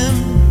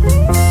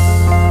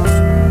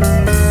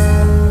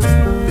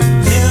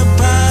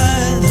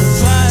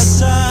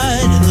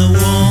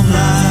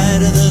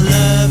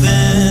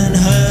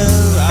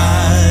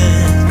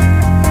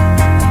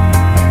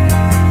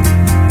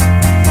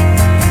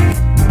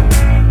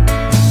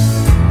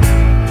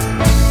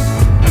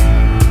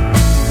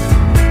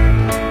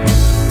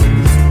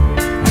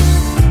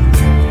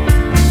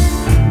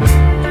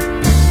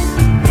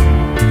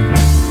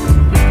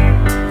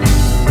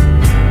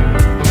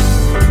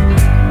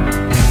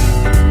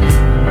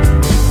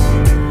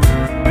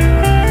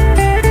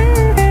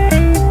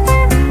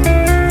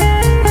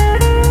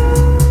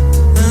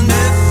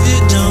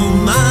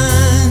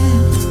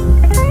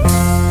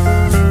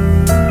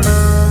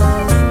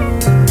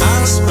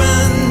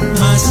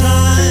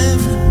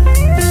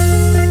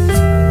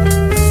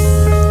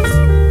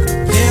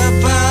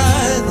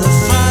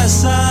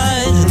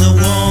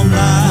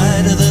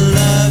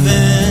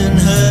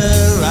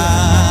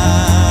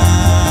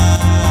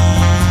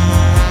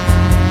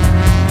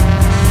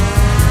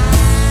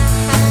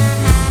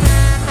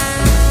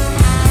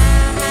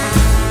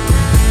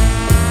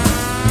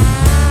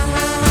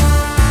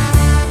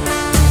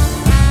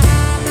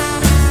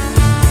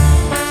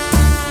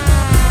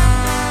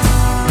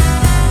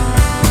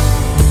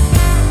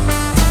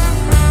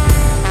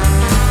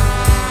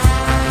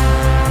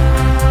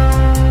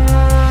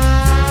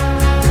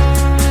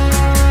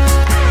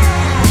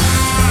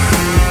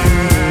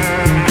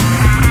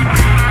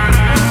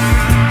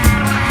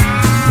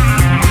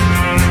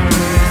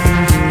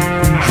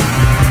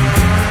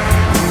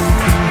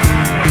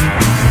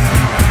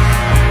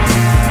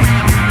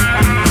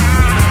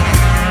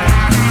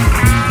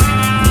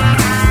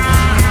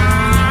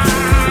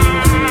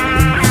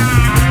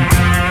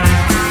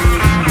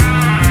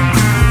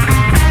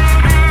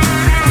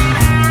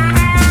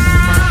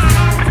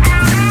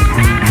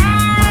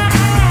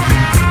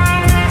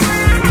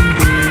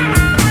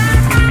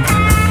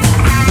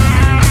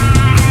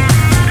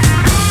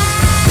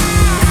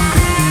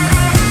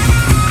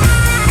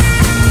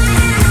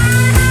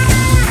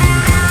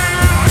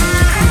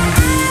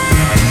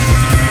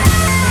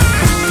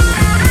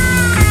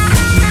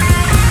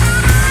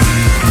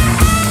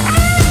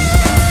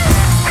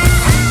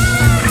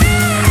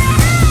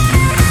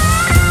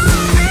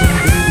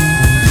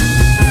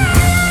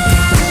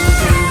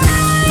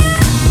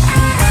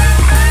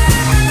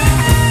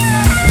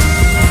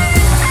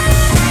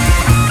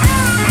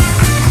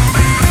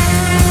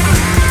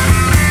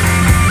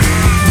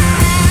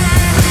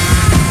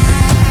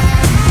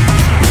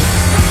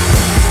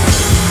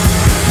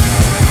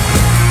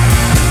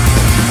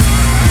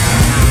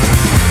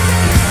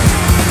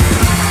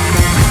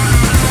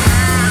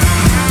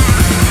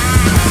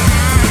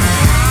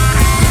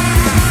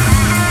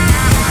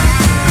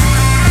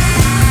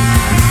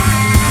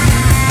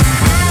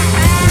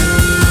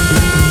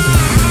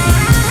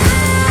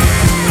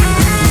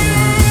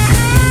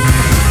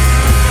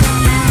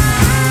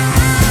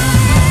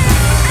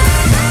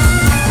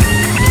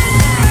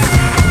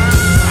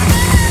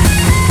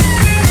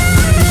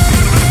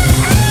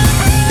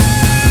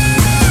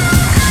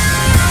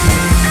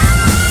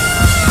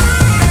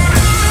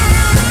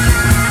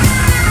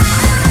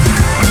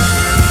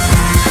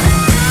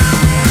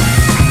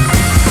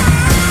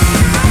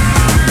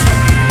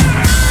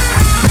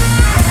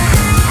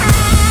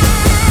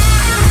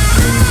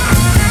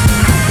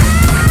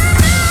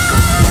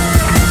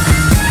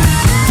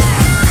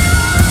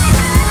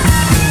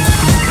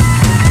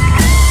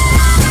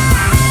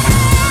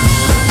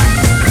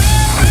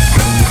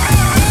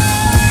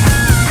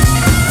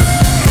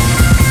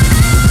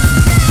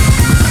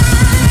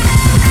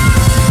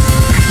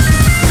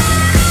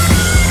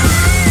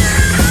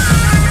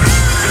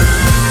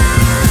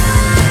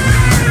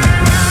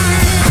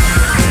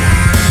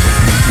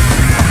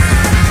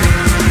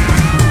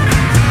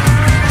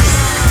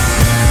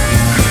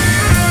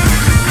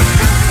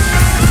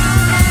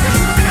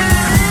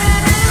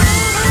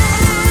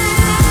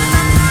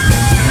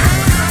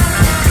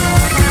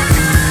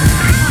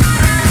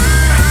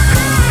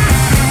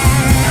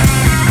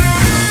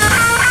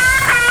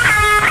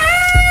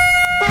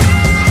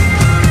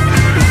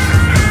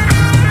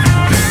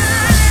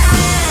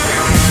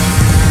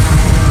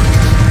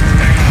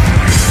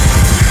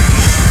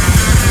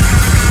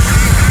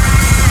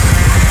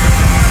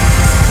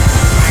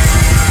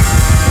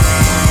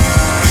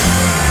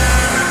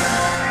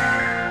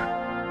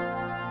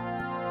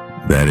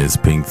That is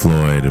Pink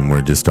Floyd, and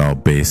we're just all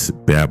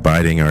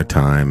biding our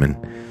time. And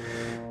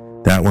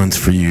that one's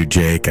for you,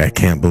 Jake. I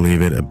can't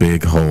believe it. A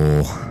Big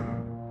Hole.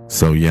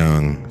 So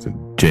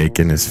young. Jake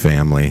and his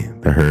family,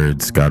 the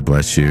Herds. God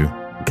bless you.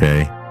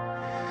 Okay.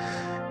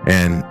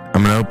 And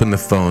I'm going to open the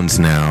phones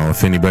now.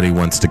 If anybody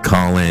wants to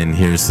call in,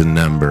 here's the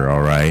number,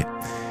 all right?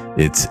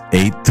 It's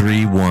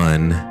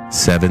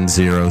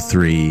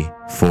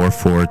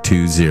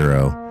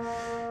 831-703-4420.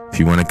 If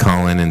you want to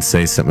call in and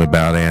say something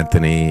about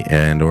Anthony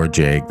and or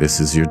Jake, this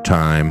is your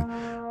time.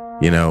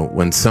 You know,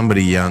 when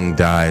somebody young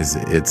dies,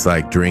 it's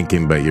like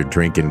drinking, but you're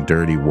drinking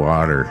dirty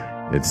water.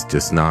 It's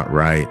just not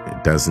right.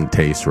 It doesn't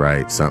taste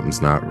right.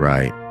 Something's not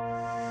right.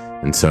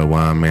 And so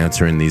while I'm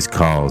answering these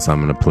calls,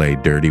 I'm going to play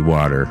Dirty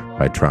Water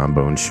by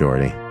Trombone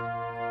Shorty.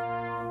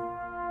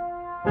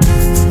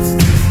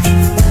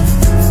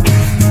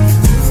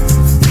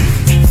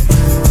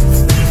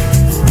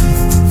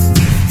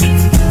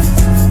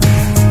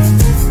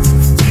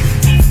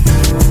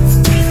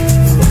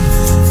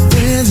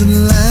 There's a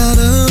lot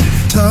of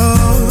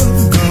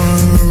talk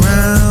going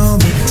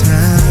around the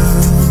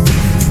town.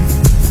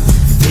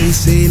 They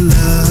say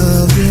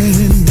love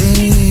in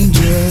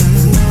danger.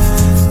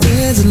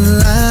 There's a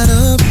lot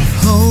of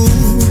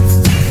hope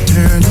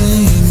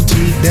turning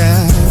to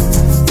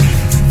doubt.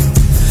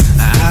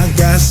 I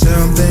got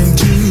something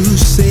to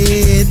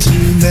say to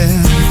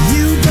them.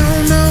 You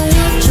don't know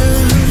what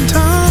you're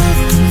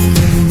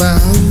talking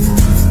about.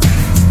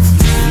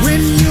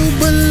 When you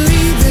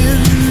believe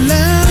in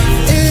love,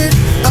 it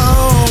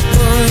all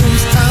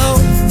burns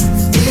out.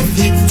 If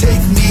you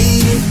take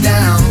me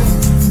down,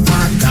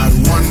 I got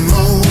one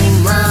more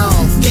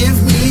round. Give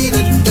me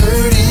the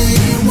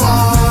dirty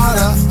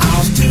water.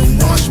 I'll still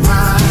wash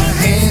my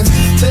hands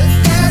to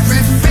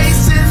every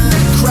face in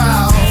the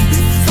crowd.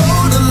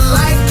 Before the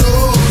light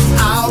goes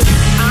out,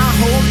 I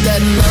hope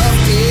that love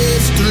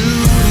gets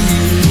through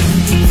to you.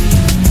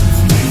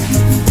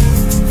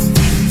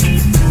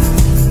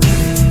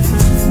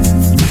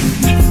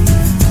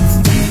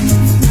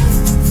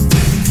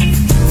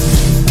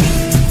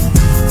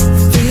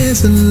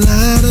 There's a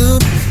lot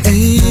of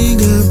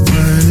anger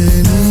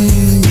burning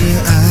in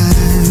your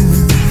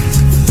eyes.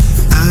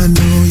 I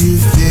know you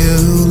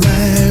feel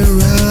like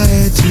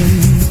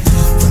writing,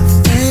 but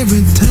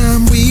every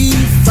time we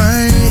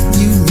fight,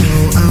 you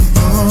know I'm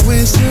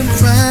always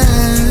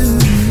surprised.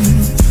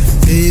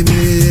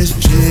 Baby, it's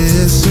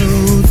just so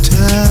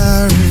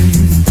tiring.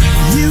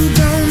 You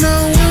don't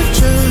know what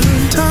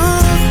you're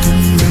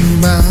talking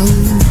about.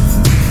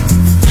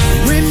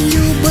 When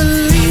you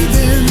believe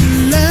in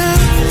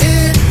love,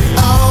 it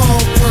all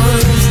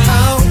burns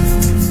out.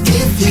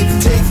 If you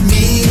take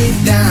me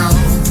down,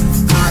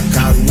 I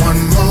got one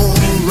more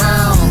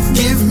round.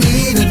 Give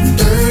me the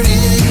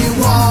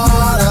dirty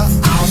water.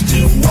 I'll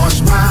still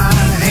wash my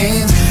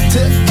hands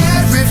to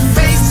every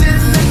face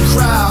in the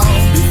crowd.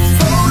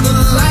 Before the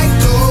light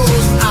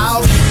goes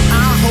out, I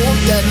hope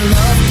that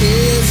love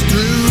gets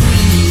through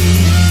to you.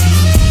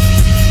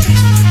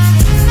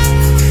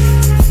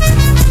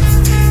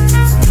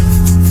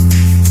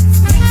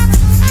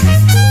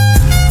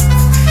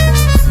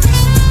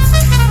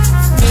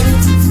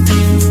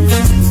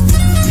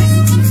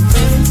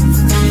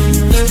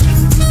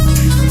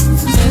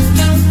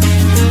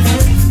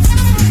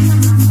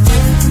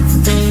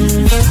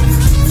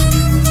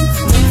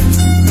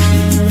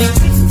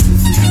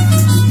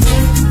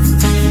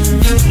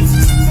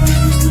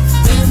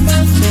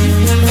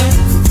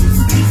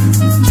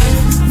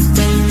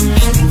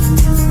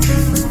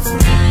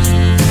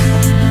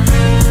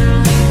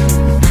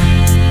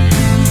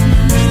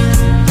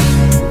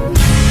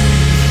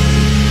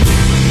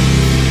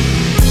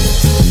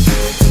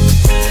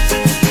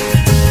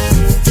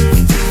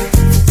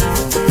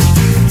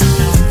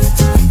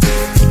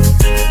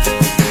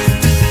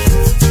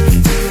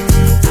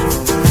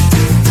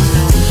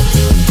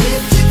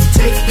 If you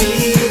take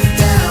me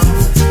down,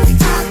 I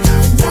got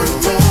one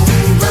more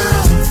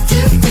round.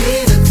 Give me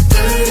the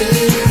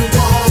dirty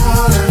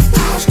water.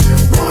 I'll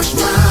still wash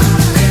my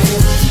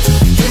hands.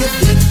 If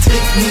you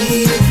take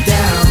me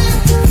down,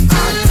 I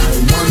got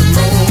one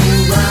more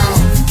round.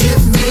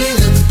 Give me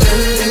the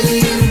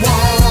dirty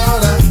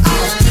water.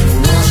 I'll still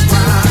wash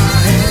my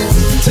hands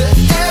to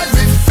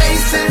every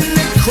face in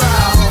the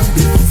crowd.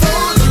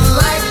 Before the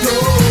light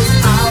goes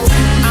out,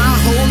 I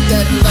hope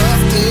that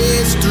love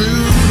gets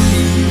through.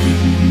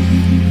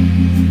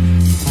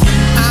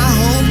 I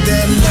hope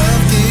that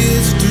love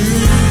gets through.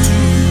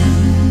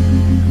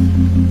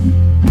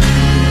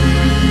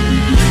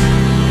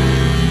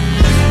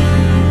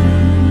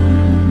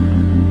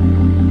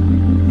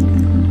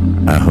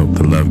 I hope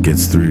the love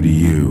gets through to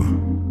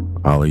you,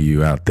 all of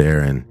you out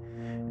there, and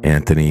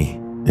Anthony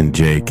and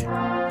Jake.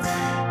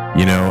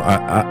 You know,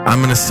 I'm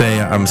going to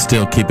say I'm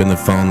still keeping the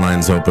phone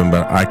lines open,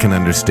 but I can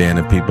understand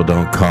if people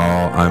don't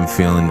call. I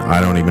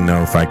don't even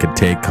know if I could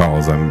take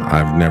calls.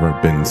 I've never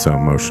been so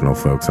emotional,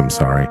 folks. I'm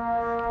sorry.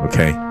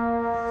 Okay?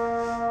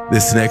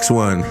 This next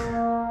one,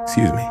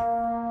 excuse me.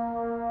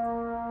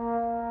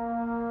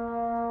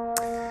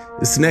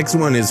 This next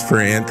one is for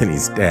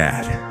Anthony's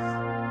dad,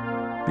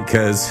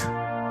 because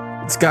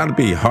It's got to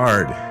be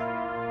hard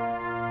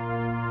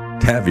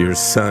to have your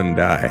son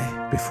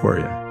die before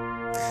you.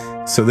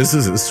 So this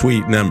is a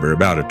sweet number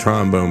about a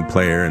trombone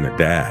player and a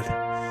dad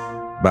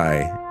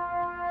by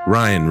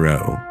Ryan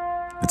Rowe.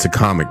 It's a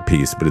comic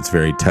piece, but it's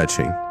very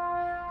touching.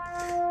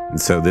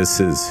 And so this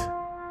is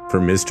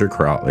for Mr.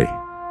 Crowley,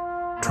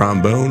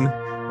 trombone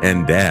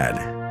and dad.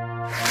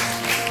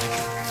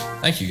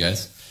 Thank you,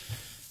 guys.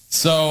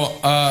 So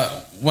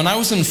when I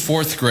was in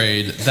 4th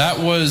grade, that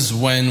was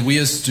when we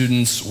as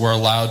students were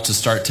allowed to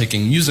start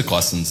taking music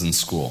lessons in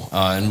school.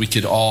 And we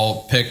could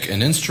all pick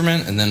an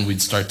instrument, and then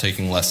we'd start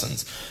taking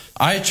lessons.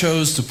 I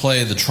chose to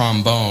play the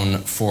trombone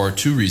for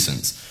 2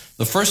 reasons.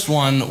 The first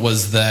one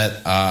was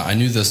that I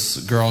knew this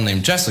girl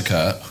named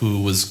Jessica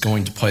who was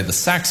going to play the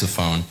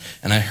saxophone,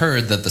 and I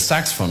heard that the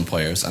saxophone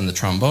players and the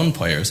trombone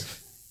players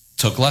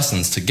took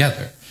lessons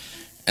together.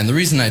 And the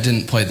reason I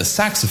didn't play the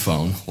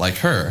saxophone like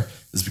her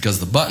is because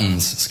the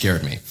buttons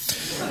scared me.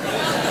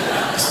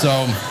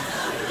 So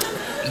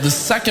the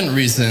second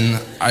reason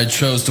I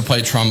chose to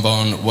play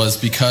trombone was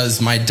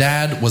because my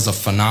dad was a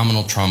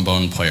phenomenal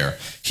trombone player.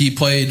 He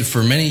played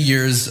for many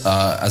years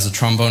as a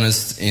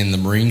trombonist in the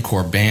Marine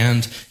Corps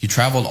band. He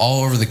traveled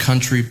all over the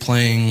country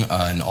playing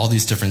in all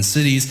these different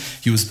cities.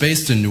 He was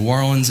based in New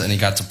Orleans, and he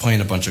got to play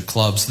in a bunch of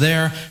clubs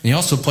there. And he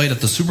also played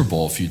at the Super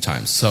Bowl a few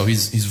times. So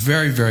he's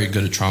very, very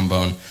good at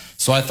trombone.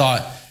 So I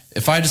thought,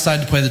 if I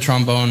decide to play the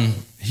trombone,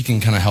 he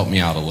can kind of help me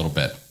out a little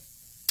bit.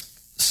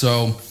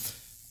 So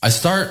I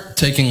start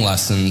taking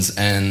lessons,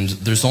 and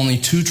there's only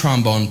 2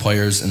 trombone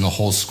players in the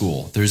whole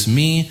school. There's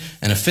me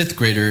and a 5th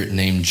grader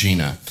named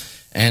Gina.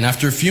 And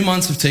after a few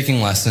months of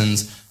taking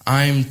lessons,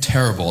 I'm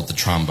terrible at the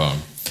trombone.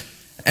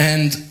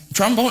 And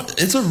trombone,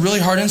 it's a really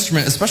hard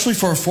instrument, especially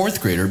for a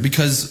 4th grader,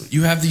 because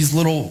you have these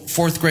little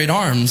 4th grade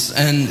arms,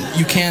 and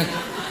you can't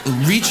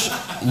reach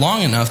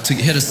long enough to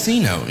hit a C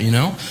note, you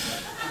know?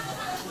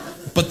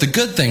 But the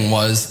good thing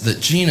was that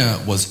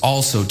Gina was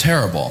also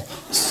terrible.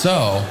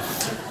 So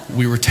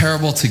we were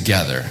terrible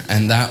together,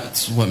 and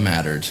that's what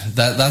mattered.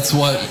 That's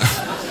what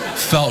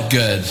felt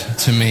good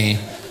to me.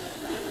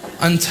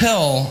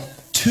 Until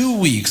 2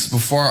 weeks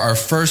before our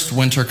first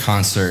winter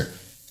concert,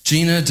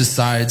 Gina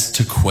decides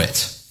to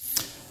quit.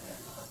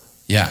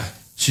 Yeah,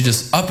 she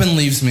just up and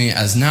leaves me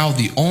as now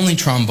the only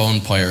trombone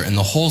player in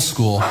the whole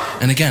school,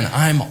 and again,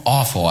 I'm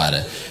awful at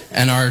it.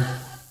 And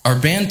our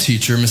band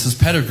teacher,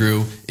 Mrs.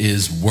 Pettigrew,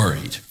 is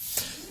worried.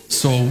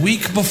 So a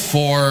week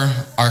before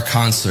our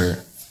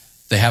concert,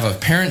 they have a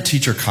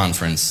parent-teacher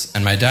conference,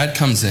 and my dad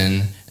comes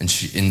in, and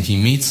he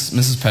meets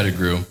Mrs.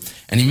 Pettigrew,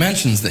 and he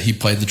mentions that he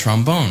played the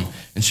trombone.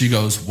 And she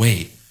goes,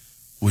 "Wait,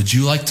 would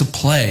you like to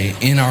play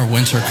in our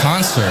winter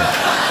concert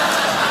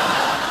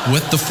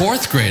with the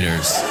 4th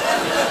graders?"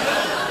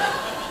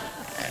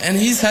 And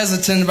he's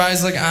hesitant about it.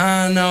 He's like,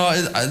 no,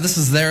 this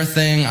is their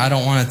thing. I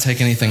don't want to take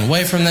anything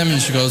away from them.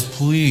 And she goes,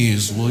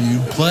 "Please, will you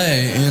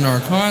play in our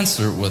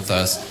concert with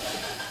us?"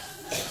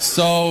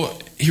 So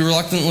he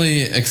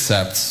reluctantly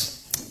accepts.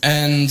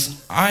 And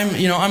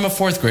I'm a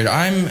 4th grader.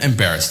 I'm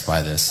embarrassed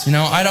by this.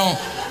 I don't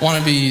want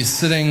to be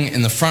sitting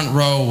in the front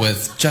row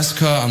with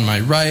Jessica on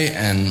my right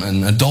and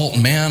an adult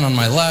man on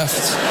my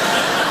left.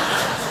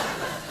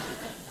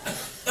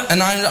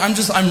 And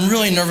I'm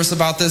really nervous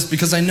about this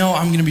because I know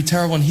I'm going to be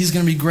terrible and he's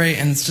going to be great,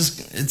 and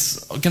it's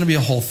going to be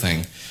a whole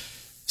thing.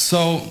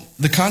 So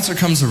the concert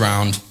comes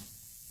around,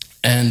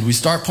 and we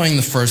start playing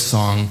the first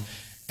song,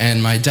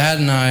 and my dad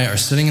and I are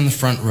sitting in the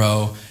front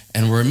row,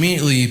 and we're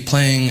immediately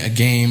playing a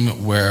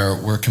game where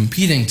we're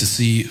competing to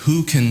see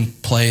who can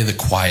play the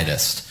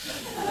quietest.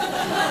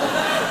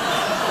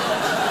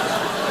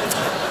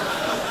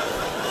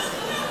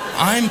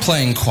 I'm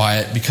playing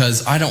quiet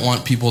because I don't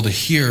want people to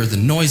hear the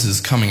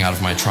noises coming out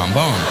of my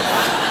trombone.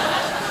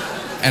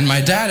 And my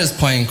dad is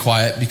playing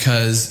quiet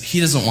because he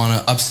doesn't want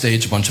to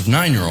upstage a bunch of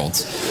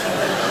 9-year-olds.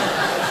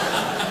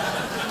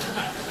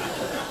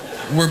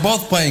 We're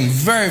both playing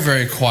very,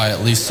 very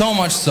quietly, so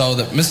much so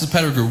that Mrs.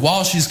 Pettigrew,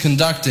 while she's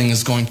conducting,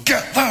 is going,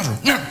 "Get louder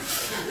now,"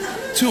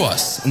 to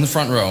us in the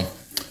front row.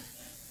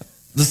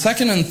 The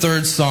second and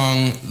third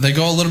song, they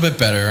go a little bit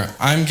better.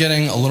 I'm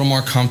getting a little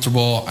more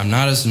comfortable. I'm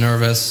not as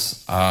nervous.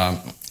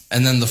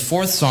 And then the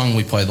fourth song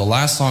we play, the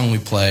last song we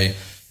play,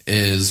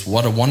 is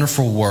What a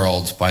Wonderful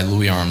World by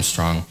Louis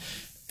Armstrong.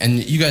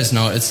 And you guys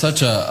know, it's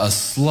such a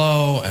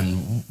slow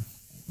and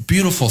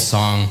beautiful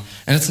song,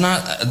 and it's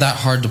not that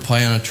hard to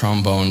play on a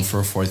trombone for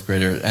a fourth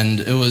grader. And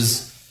it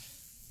was,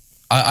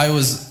 I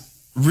was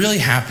really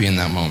happy in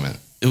that moment.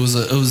 It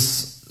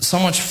was so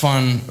much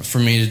fun for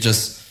me to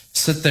just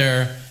sit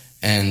there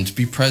and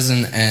be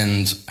present,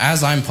 and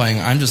as I'm playing,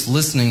 I'm just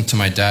listening to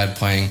my dad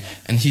playing,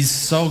 and he's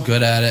so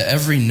good at it.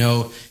 Every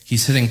note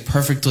he's hitting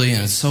perfectly,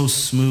 and it's so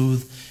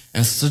smooth,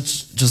 and it's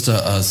just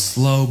a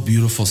slow,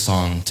 beautiful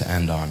song to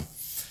end on.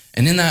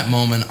 And in that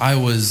moment, I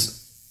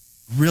was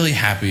really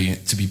happy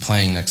to be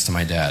playing next to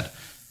my dad.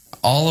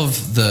 All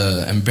of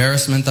the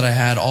embarrassment that I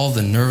had, all of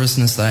the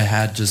nervousness that I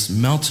had just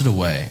melted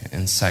away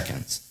in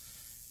seconds.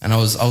 And I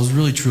was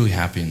really, truly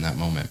happy in that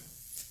moment.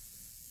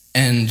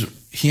 And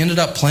he ended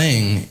up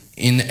playing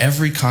in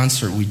every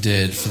concert we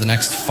did for the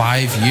next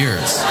 5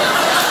 years.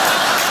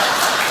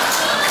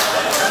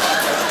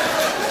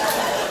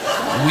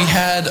 We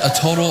had a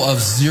total of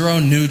 0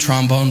 new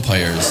trombone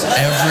players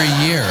every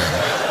year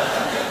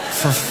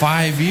for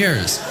 5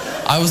 years.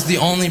 I was the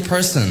only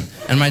person,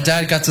 and my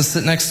dad got to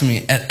sit next to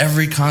me at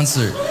every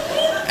concert.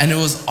 And it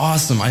was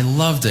awesome. I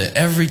loved it.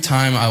 Every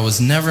time, I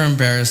was never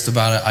embarrassed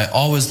about it. I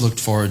always looked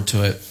forward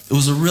to it. It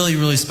was a really,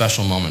 really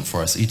special moment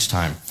for us each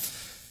time.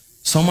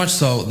 So much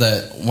so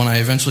that when I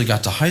eventually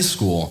got to high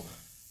school,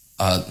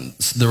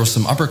 there were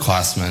some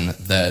upperclassmen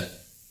that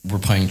were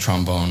playing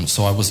trombone,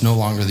 so I was no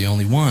longer the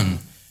only one,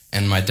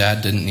 and my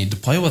dad didn't need to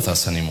play with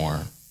us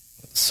anymore.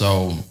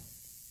 So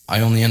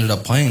I only ended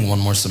up playing 1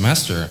 more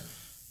semester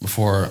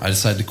before I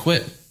decided to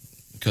quit,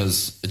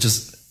 because it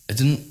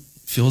didn't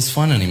feel as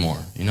fun anymore.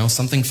 You know,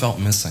 something felt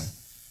missing.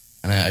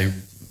 And I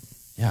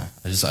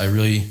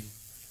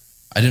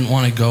didn't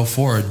want to go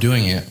forward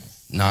doing it,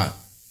 not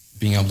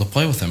being able to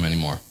play with him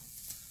anymore.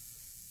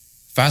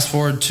 Fast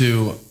forward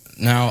to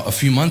now, a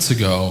few months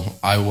ago,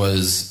 I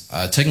was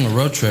taking a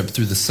road trip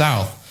through the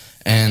South,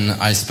 and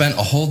I spent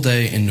a whole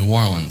day in New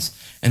Orleans.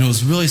 And it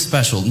was really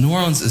special. New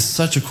Orleans is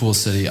such a cool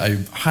city. I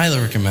highly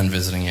recommend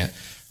visiting it.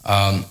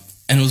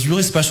 And it was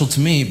really special to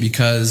me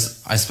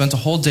because I spent a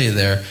whole day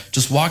there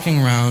just walking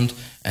around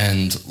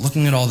and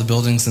looking at all the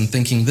buildings and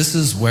thinking, this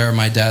is where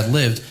my dad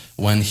lived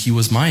when he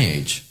was my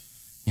age,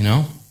 you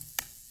know?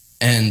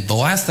 And the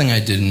last thing I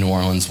did in New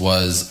Orleans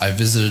was I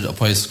visited a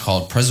place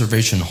called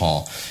Preservation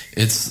Hall.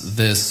 It's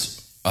this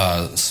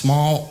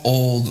small,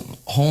 old,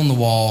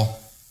 hole-in-the-wall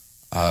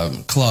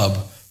club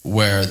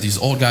where these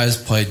old guys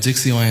play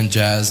Dixieland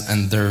jazz,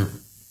 and they're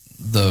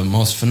the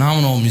most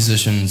phenomenal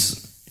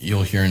musicians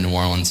you'll hear in New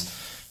Orleans.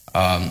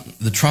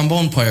 The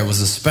trombone player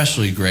was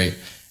especially great,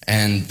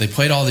 and they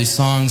played all these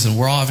songs, and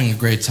we're all having a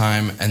great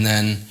time. And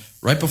then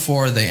right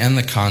before they end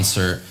the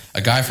concert,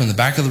 a guy from the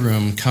back of the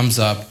room comes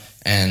up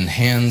and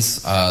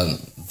hands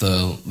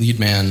the lead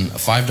man a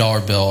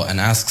 $5 bill and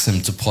asks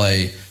him to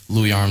play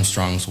Louis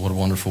Armstrong's What a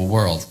Wonderful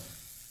World.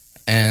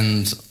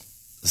 And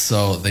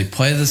so they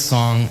play this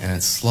song, and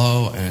it's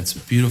slow, and it's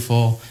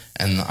beautiful,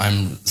 and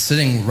I'm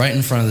sitting right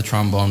in front of the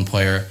trombone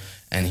player,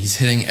 and he's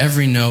hitting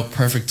every note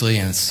perfectly,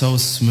 and it's so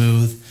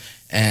smooth,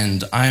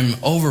 and I'm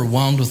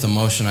overwhelmed with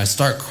emotion. I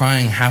start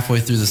crying halfway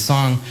through the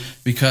song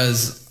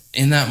because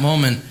in that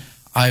moment,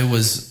 I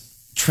was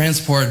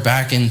transported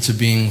back into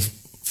being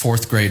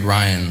 4th grade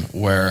Ryan,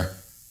 where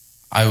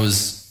I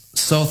was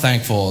so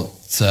thankful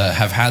to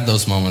have had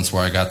those moments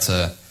where I got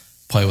to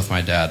play with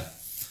my dad.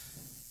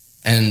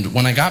 And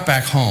when I got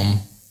back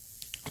home,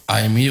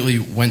 I immediately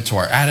went to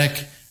our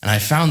attic, and I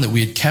found that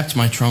we had kept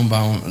my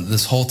trombone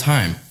this whole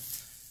time.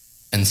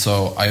 And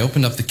so I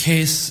opened up the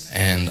case,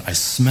 and I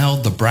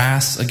smelled the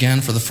brass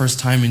again for the first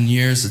time in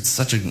years. It's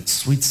such a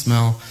sweet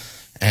smell.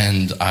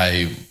 And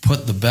I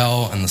put the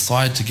bell and the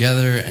slide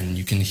together, and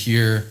you can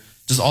hear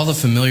just all the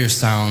familiar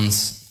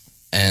sounds.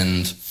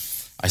 And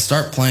I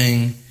start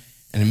playing,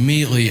 and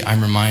immediately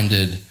I'm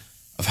reminded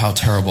of how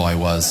terrible I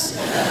was.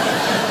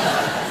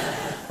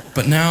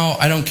 But now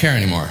I don't care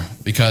anymore,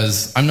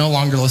 because I'm no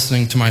longer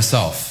listening to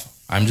myself.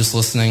 I'm just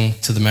listening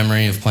to the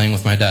memory of playing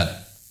with my dad.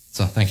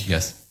 So thank you,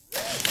 guys.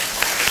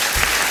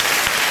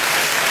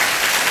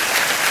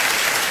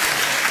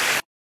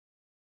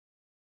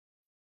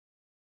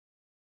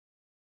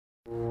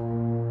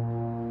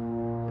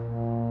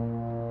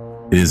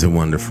 It is a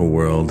wonderful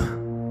world,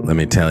 let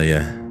me tell you.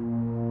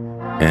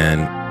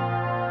 And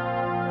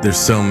there's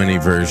so many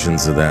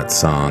versions of that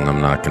song. I'm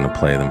not going to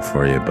play them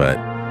for you, but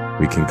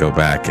we can go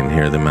back and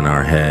hear them in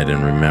our head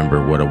and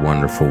remember what a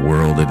wonderful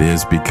world it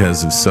is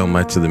because of so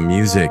much of the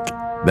music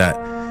that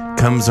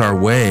comes our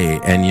way.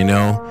 And you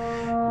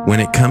know, when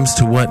it comes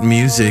to what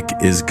music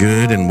is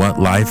good and what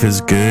life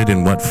is good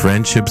and what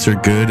friendships are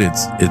good,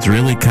 it's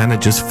really kind of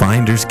just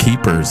finders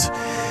keepers.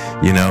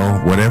 You know,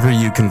 whatever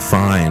you can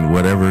find,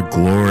 whatever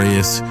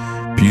glorious,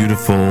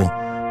 beautiful,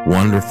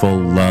 wonderful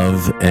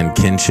love and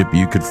kinship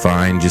you could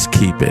find, just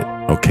keep it,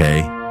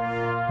 okay?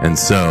 And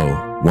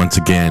so, once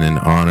again, in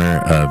honor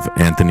of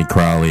Anthony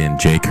Crowley and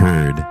Jake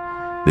Hurd,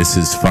 this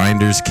is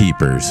Finders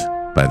Keepers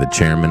by the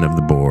chairman of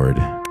the board.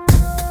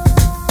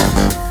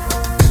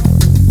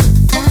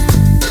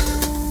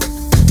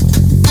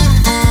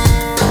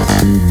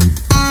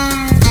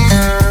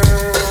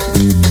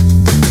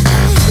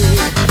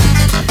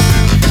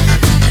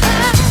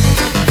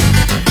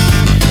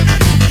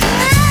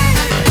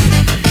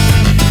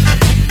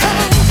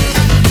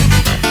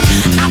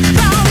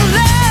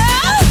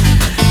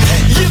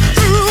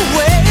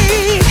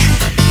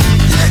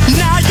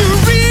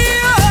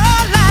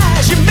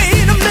 Realize you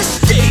made a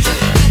mistake,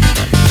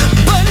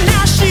 but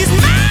now she's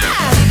mine.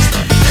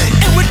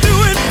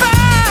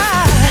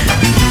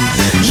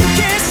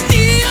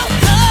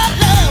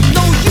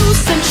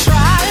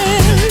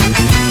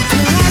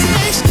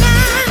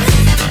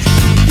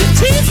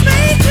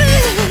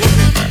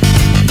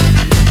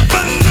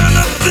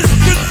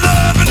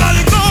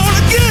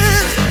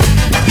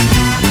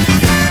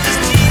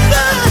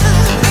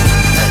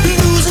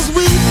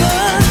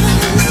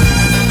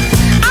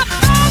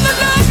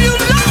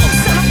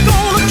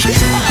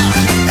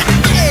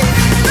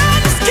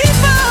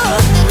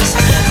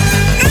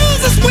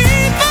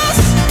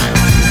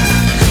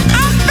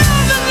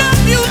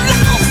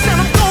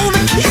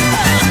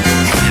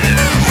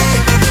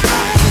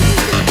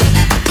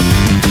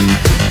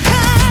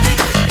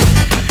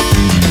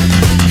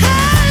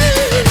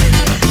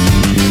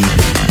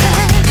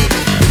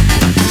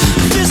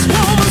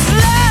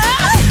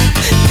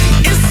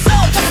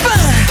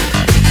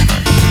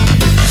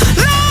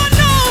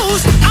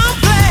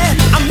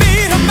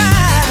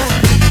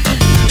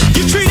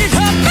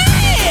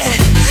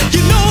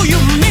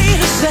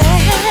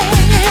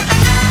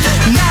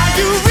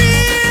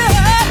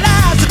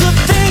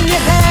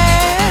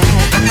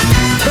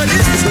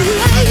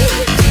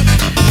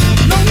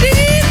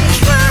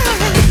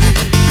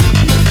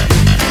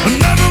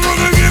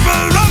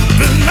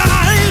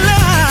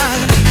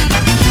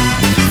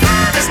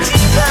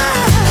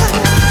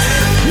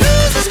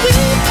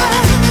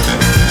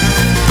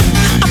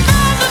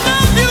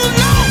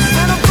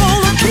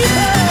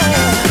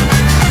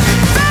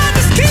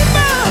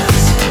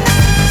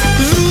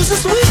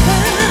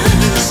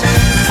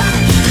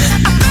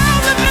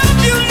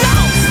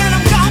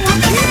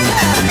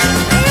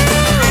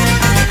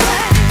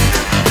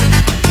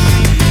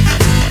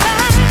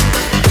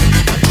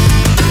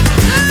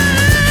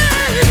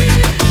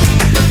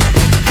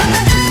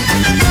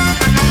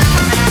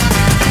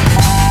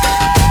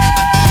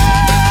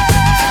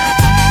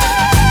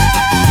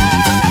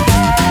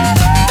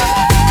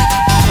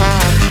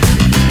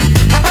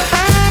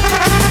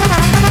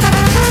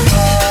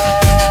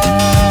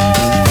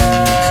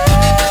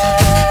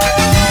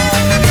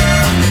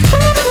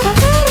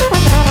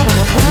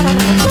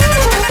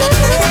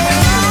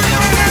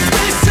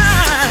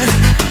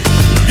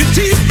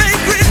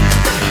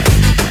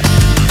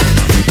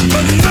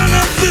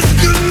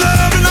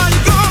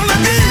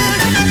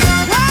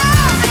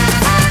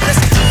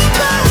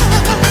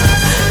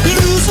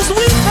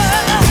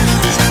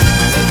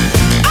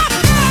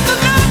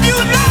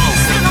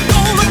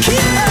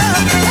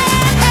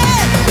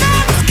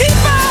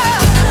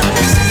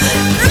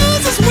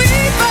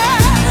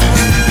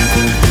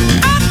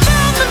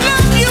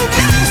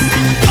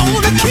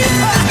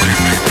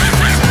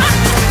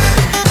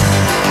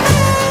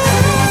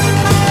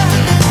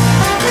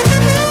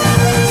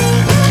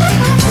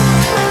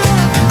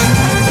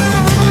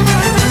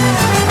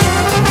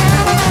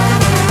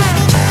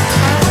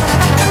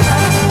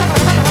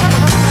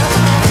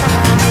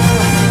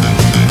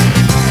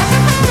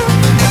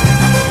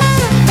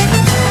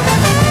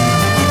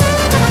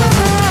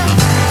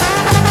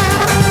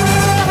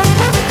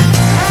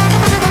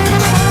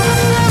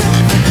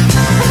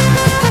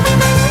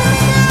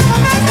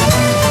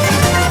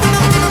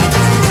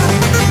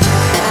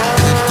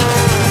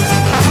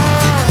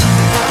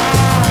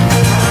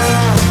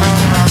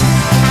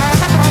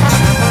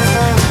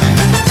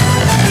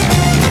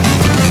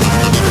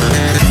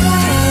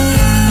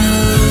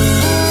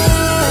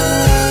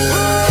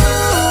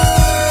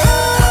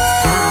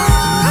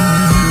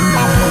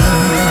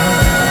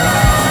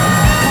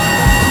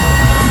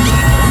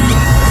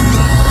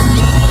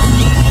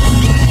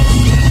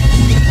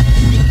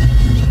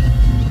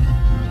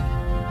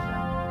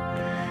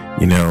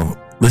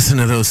 listen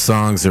to those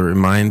songs. It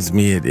reminds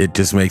me, it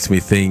just makes me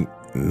think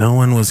no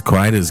one was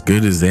quite as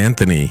good as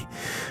Anthony.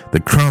 The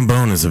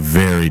trombone is a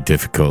very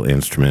difficult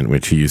instrument,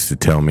 which he used to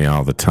tell me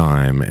all the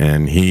time,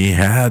 and he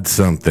had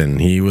something.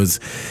 He was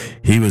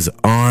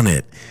on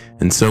it.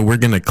 And so we're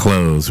going to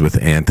close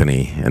with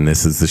Anthony, and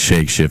this is the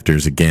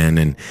Shakeshifters again,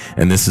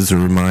 and this is a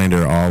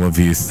reminder, all of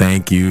you,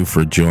 thank you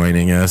for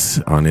joining us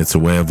on It's a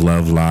Way of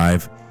Love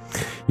Live.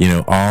 You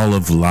know, all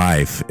of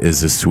life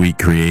is a sweet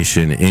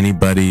creation.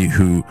 Anybody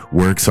who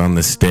works on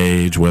the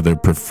stage, whether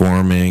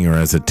performing or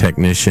as a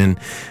technician,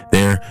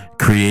 they're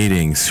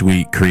creating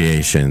sweet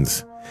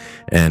creations.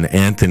 And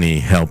Anthony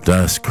helped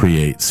us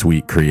create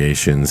sweet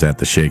creations at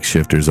the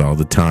Shakeshifters all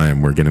the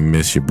time. We're going to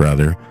miss you,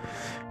 brother.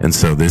 And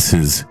so this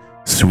is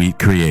Sweet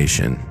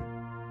Creation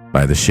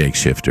by the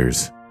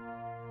Shakeshifters.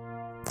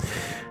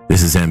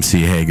 This is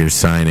MC Hager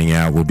signing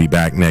out. We'll be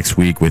back next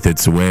week with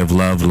It's a Way of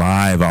Love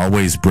Live,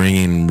 always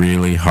bringing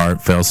really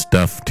heartfelt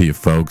stuff to you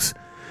folks.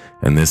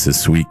 And this is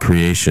Sweet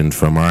Creation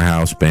from our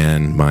house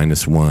band,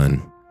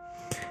 -1,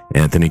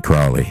 Anthony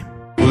Crawley.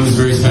 It was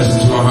very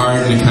special to our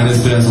heart, and it kind of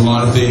says a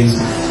lot of things.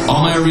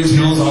 All of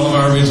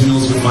our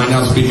originals, you find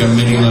out speak on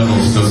many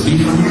levels. So see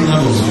how many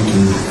levels you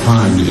can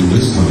find in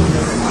this song.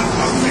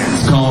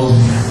 It's called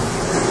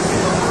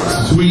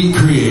Sweet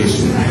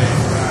Creation.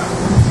 Yeah.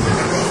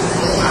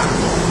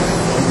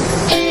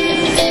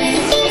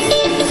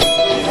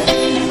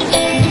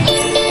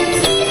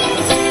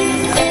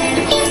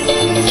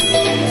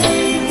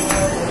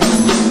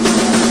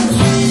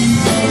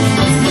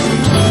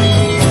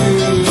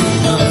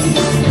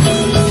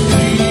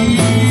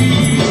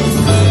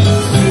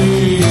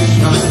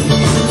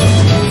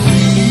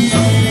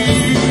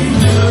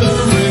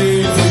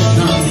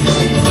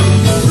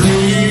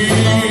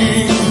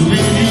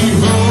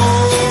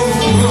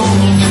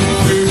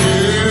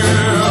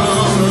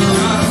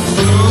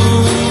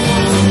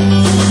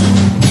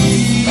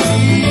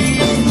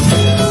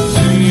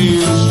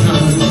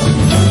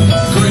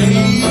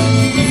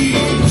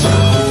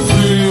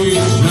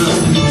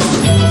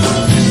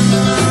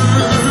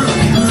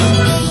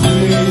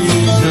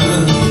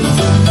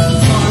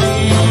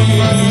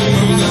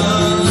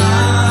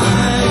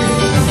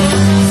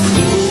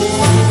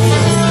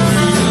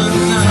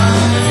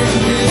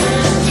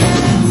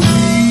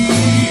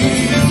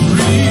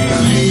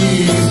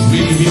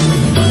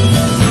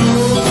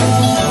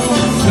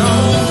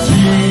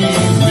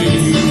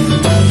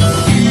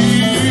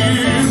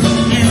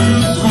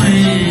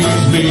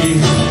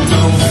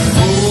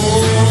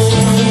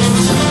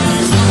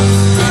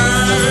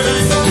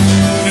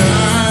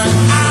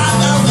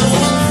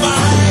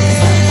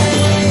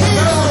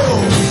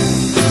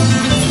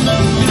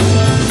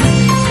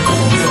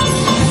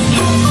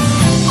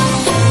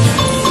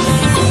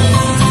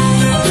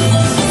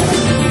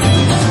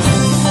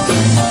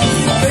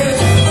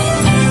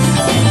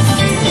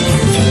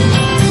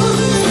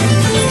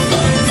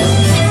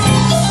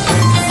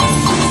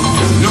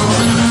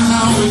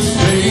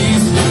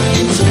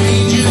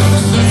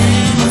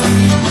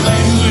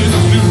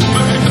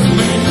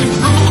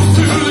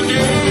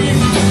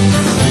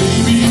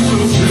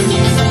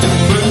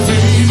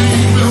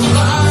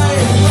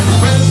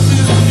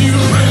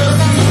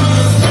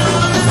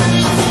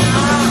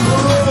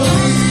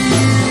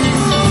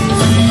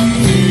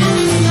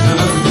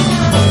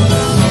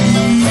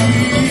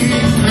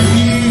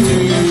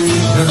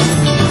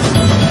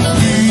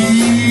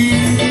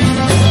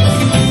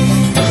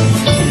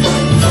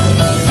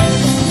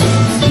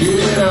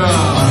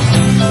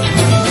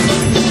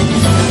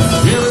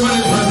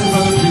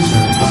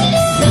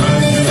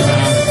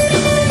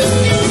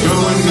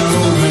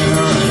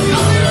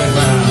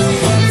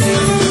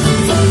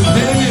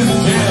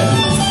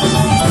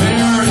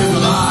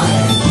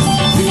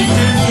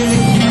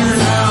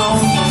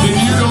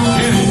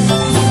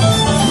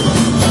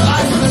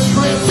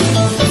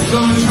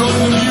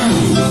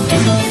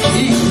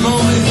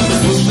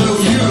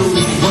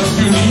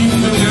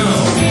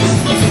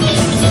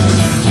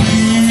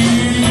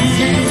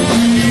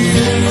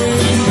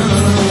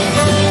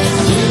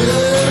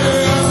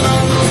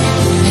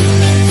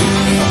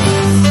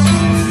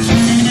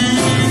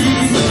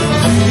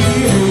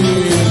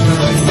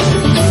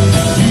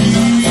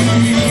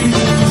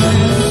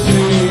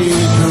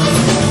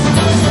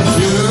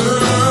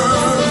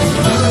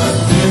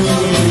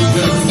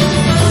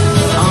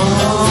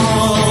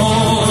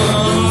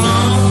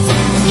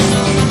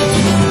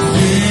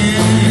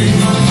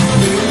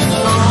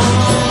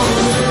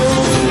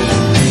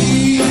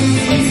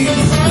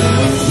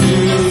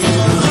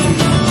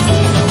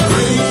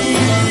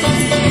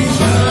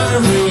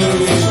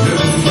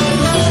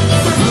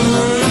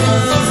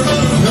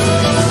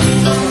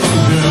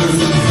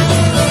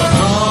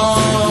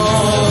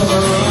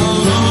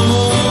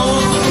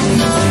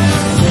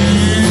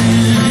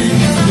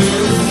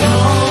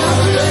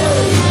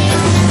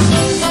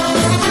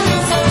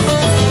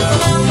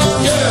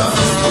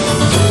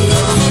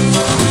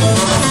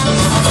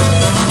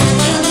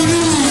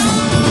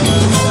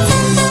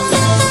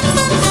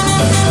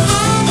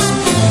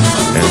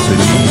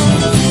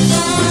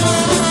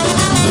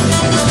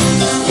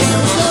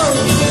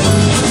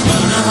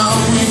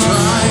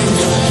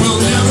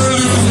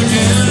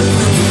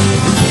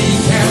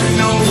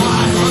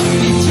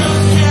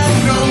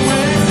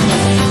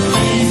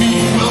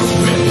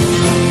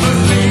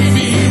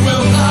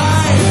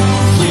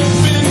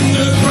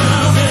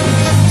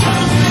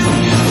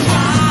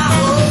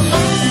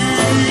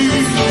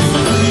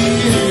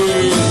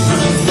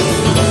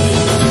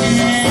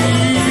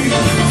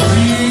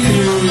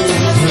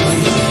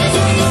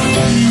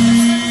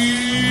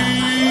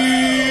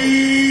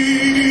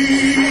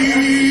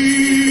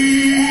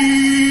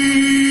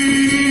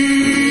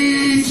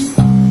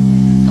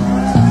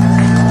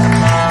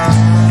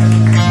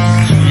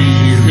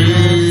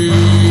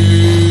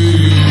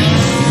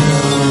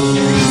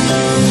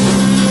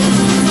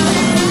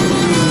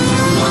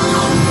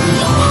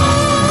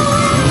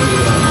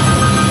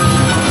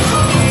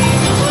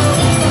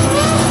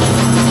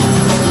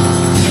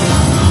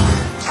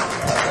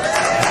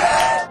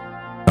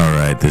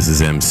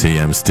 MC.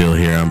 I'm still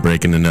here. I'm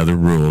breaking another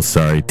rule.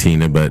 Sorry,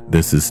 Tina, but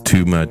this is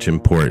too much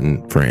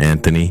important for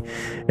Anthony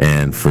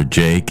and for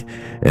Jake.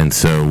 And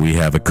so we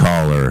have a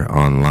caller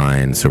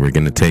online. So we're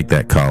going to take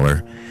that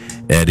caller.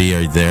 Eddie,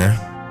 are you there?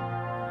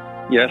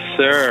 Yes,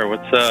 sir.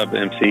 What's up,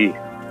 MC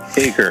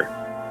Hager?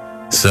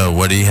 So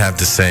what do you have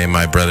to say,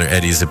 my brother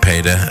Eddie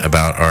Zepeda,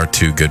 about our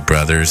two good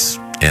brothers,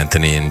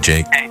 Anthony and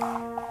Jake?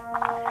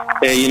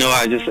 Hey, you know,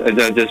 I've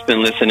just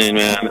been listening,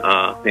 man.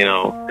 You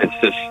know, it's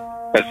just,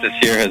 as this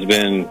year has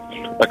been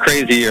a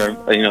crazy year,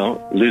 you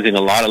know, losing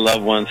a lot of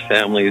loved ones,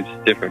 families,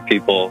 different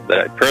people that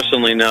I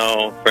personally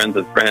know, friends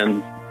of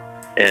friends.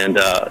 And,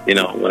 you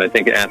know, when I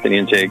think of Anthony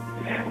and Jake,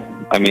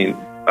 I mean,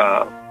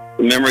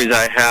 the memories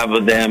I have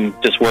of them,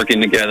 just working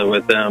together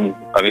with them,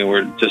 I mean,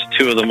 we're just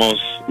two of the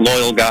most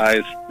loyal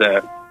guys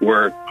that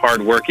were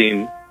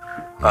hardworking,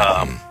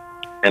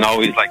 and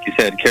always, like you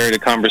said, carried a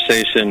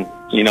conversation,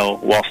 you know,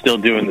 while still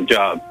doing the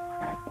job.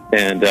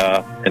 And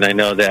I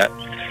know that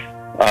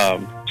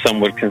some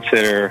would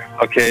consider,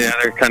 okay, yeah,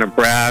 they're kind of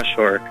brash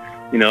or,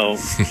 you know,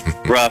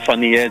 rough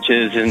on the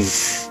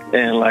edges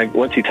and like,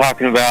 what's he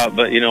talking about?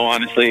 But, you know,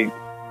 honestly,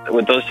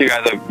 with those two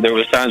guys, there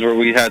was times where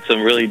we had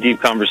some really deep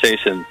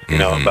conversations, you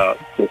know, about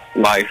just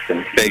life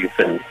and faith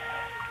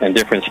and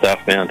different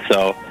stuff, man.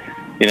 So,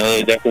 you know,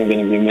 they're definitely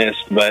going to be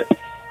missed. But,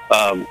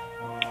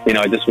 you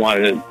know, I just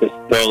wanted to just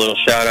throw a little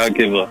shout out,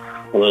 give a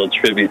little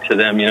tribute to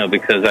them, you know,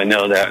 because I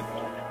know that,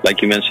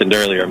 like you mentioned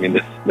earlier, I mean,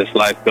 this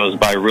life goes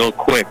by real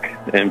quick,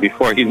 and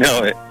before you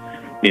know it,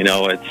 you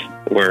know,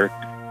 we're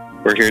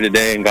here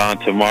today and gone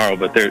tomorrow.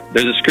 But there's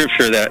a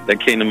scripture that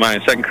came to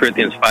mind, 2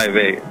 Corinthians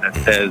 5:8, that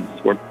says,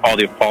 where Paul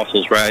the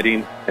Apostle's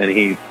writing, and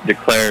he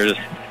declares,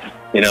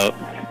 you know,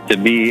 to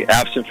be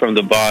absent from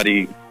the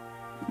body,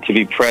 to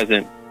be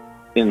present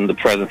in the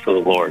presence of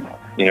the Lord.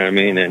 You know what I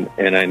mean?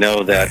 And I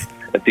know that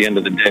at the end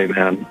of the day,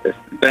 man, if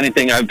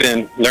anything I've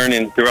been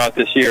learning throughout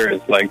this year is,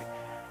 like,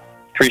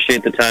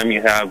 appreciate the time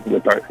you have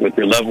with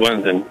your loved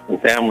ones and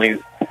families.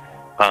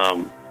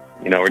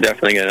 You know, we're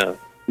definitely going to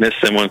miss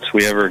them once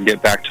we ever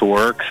get back to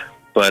work.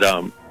 But, you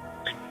know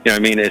what I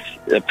mean? It's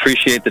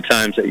appreciate the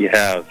times that you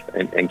have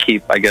and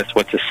keep, I guess,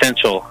 what's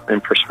essential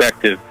in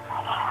perspective.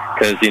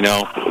 Because, you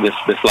know,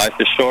 this life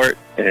is short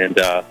and,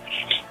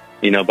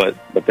 you know, but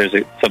there's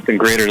something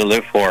greater to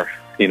live for,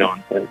 you know,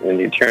 in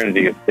the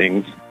eternity of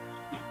things.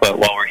 But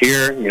while we're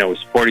here, you know, we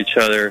support each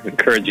other,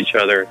 encourage each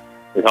other,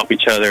 we help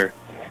each other.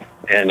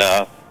 And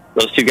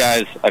those two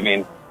guys, I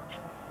mean,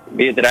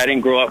 be it that I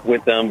didn't grow up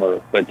with them,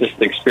 but just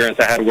the experience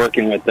I had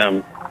working with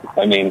them,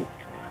 I mean,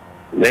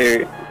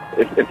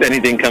 if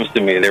anything comes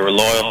to me, they were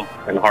loyal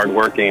and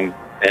hardworking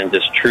and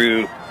just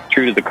true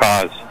to the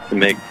cause to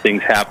make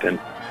things happen.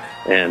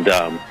 And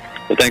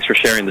well, thanks for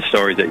sharing the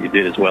stories that you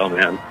did as well,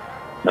 man.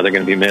 Now they're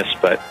going to be missed,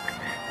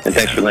 and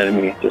thanks for letting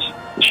me just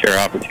share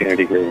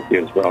opportunity here with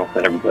you as well,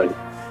 and everybody.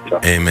 So,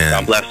 amen.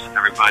 God bless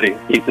everybody.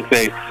 Keep the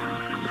faith.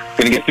 We're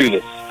going to get through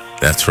this.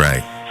 That's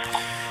right.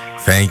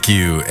 Thank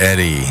you,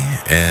 Eddie.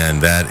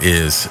 And that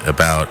is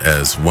about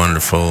as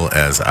wonderful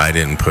as I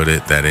didn't put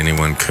it that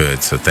anyone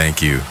could. So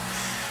thank you,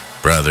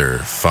 brother,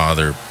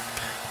 father,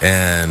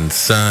 and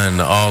son,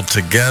 all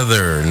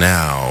together.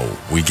 Now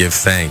we give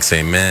thanks.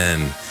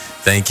 Amen.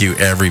 Thank you,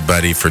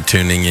 everybody, for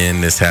tuning in.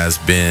 This has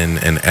been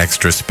an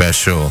extra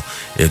special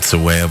It's a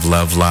Way of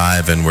Love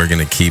Live, and we're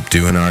going to keep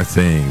doing our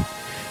thing.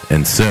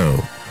 And so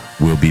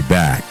we'll be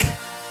back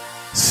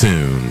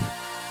soon.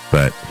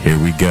 But here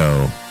we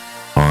go,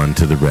 on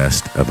to the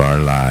rest of our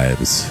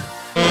lives.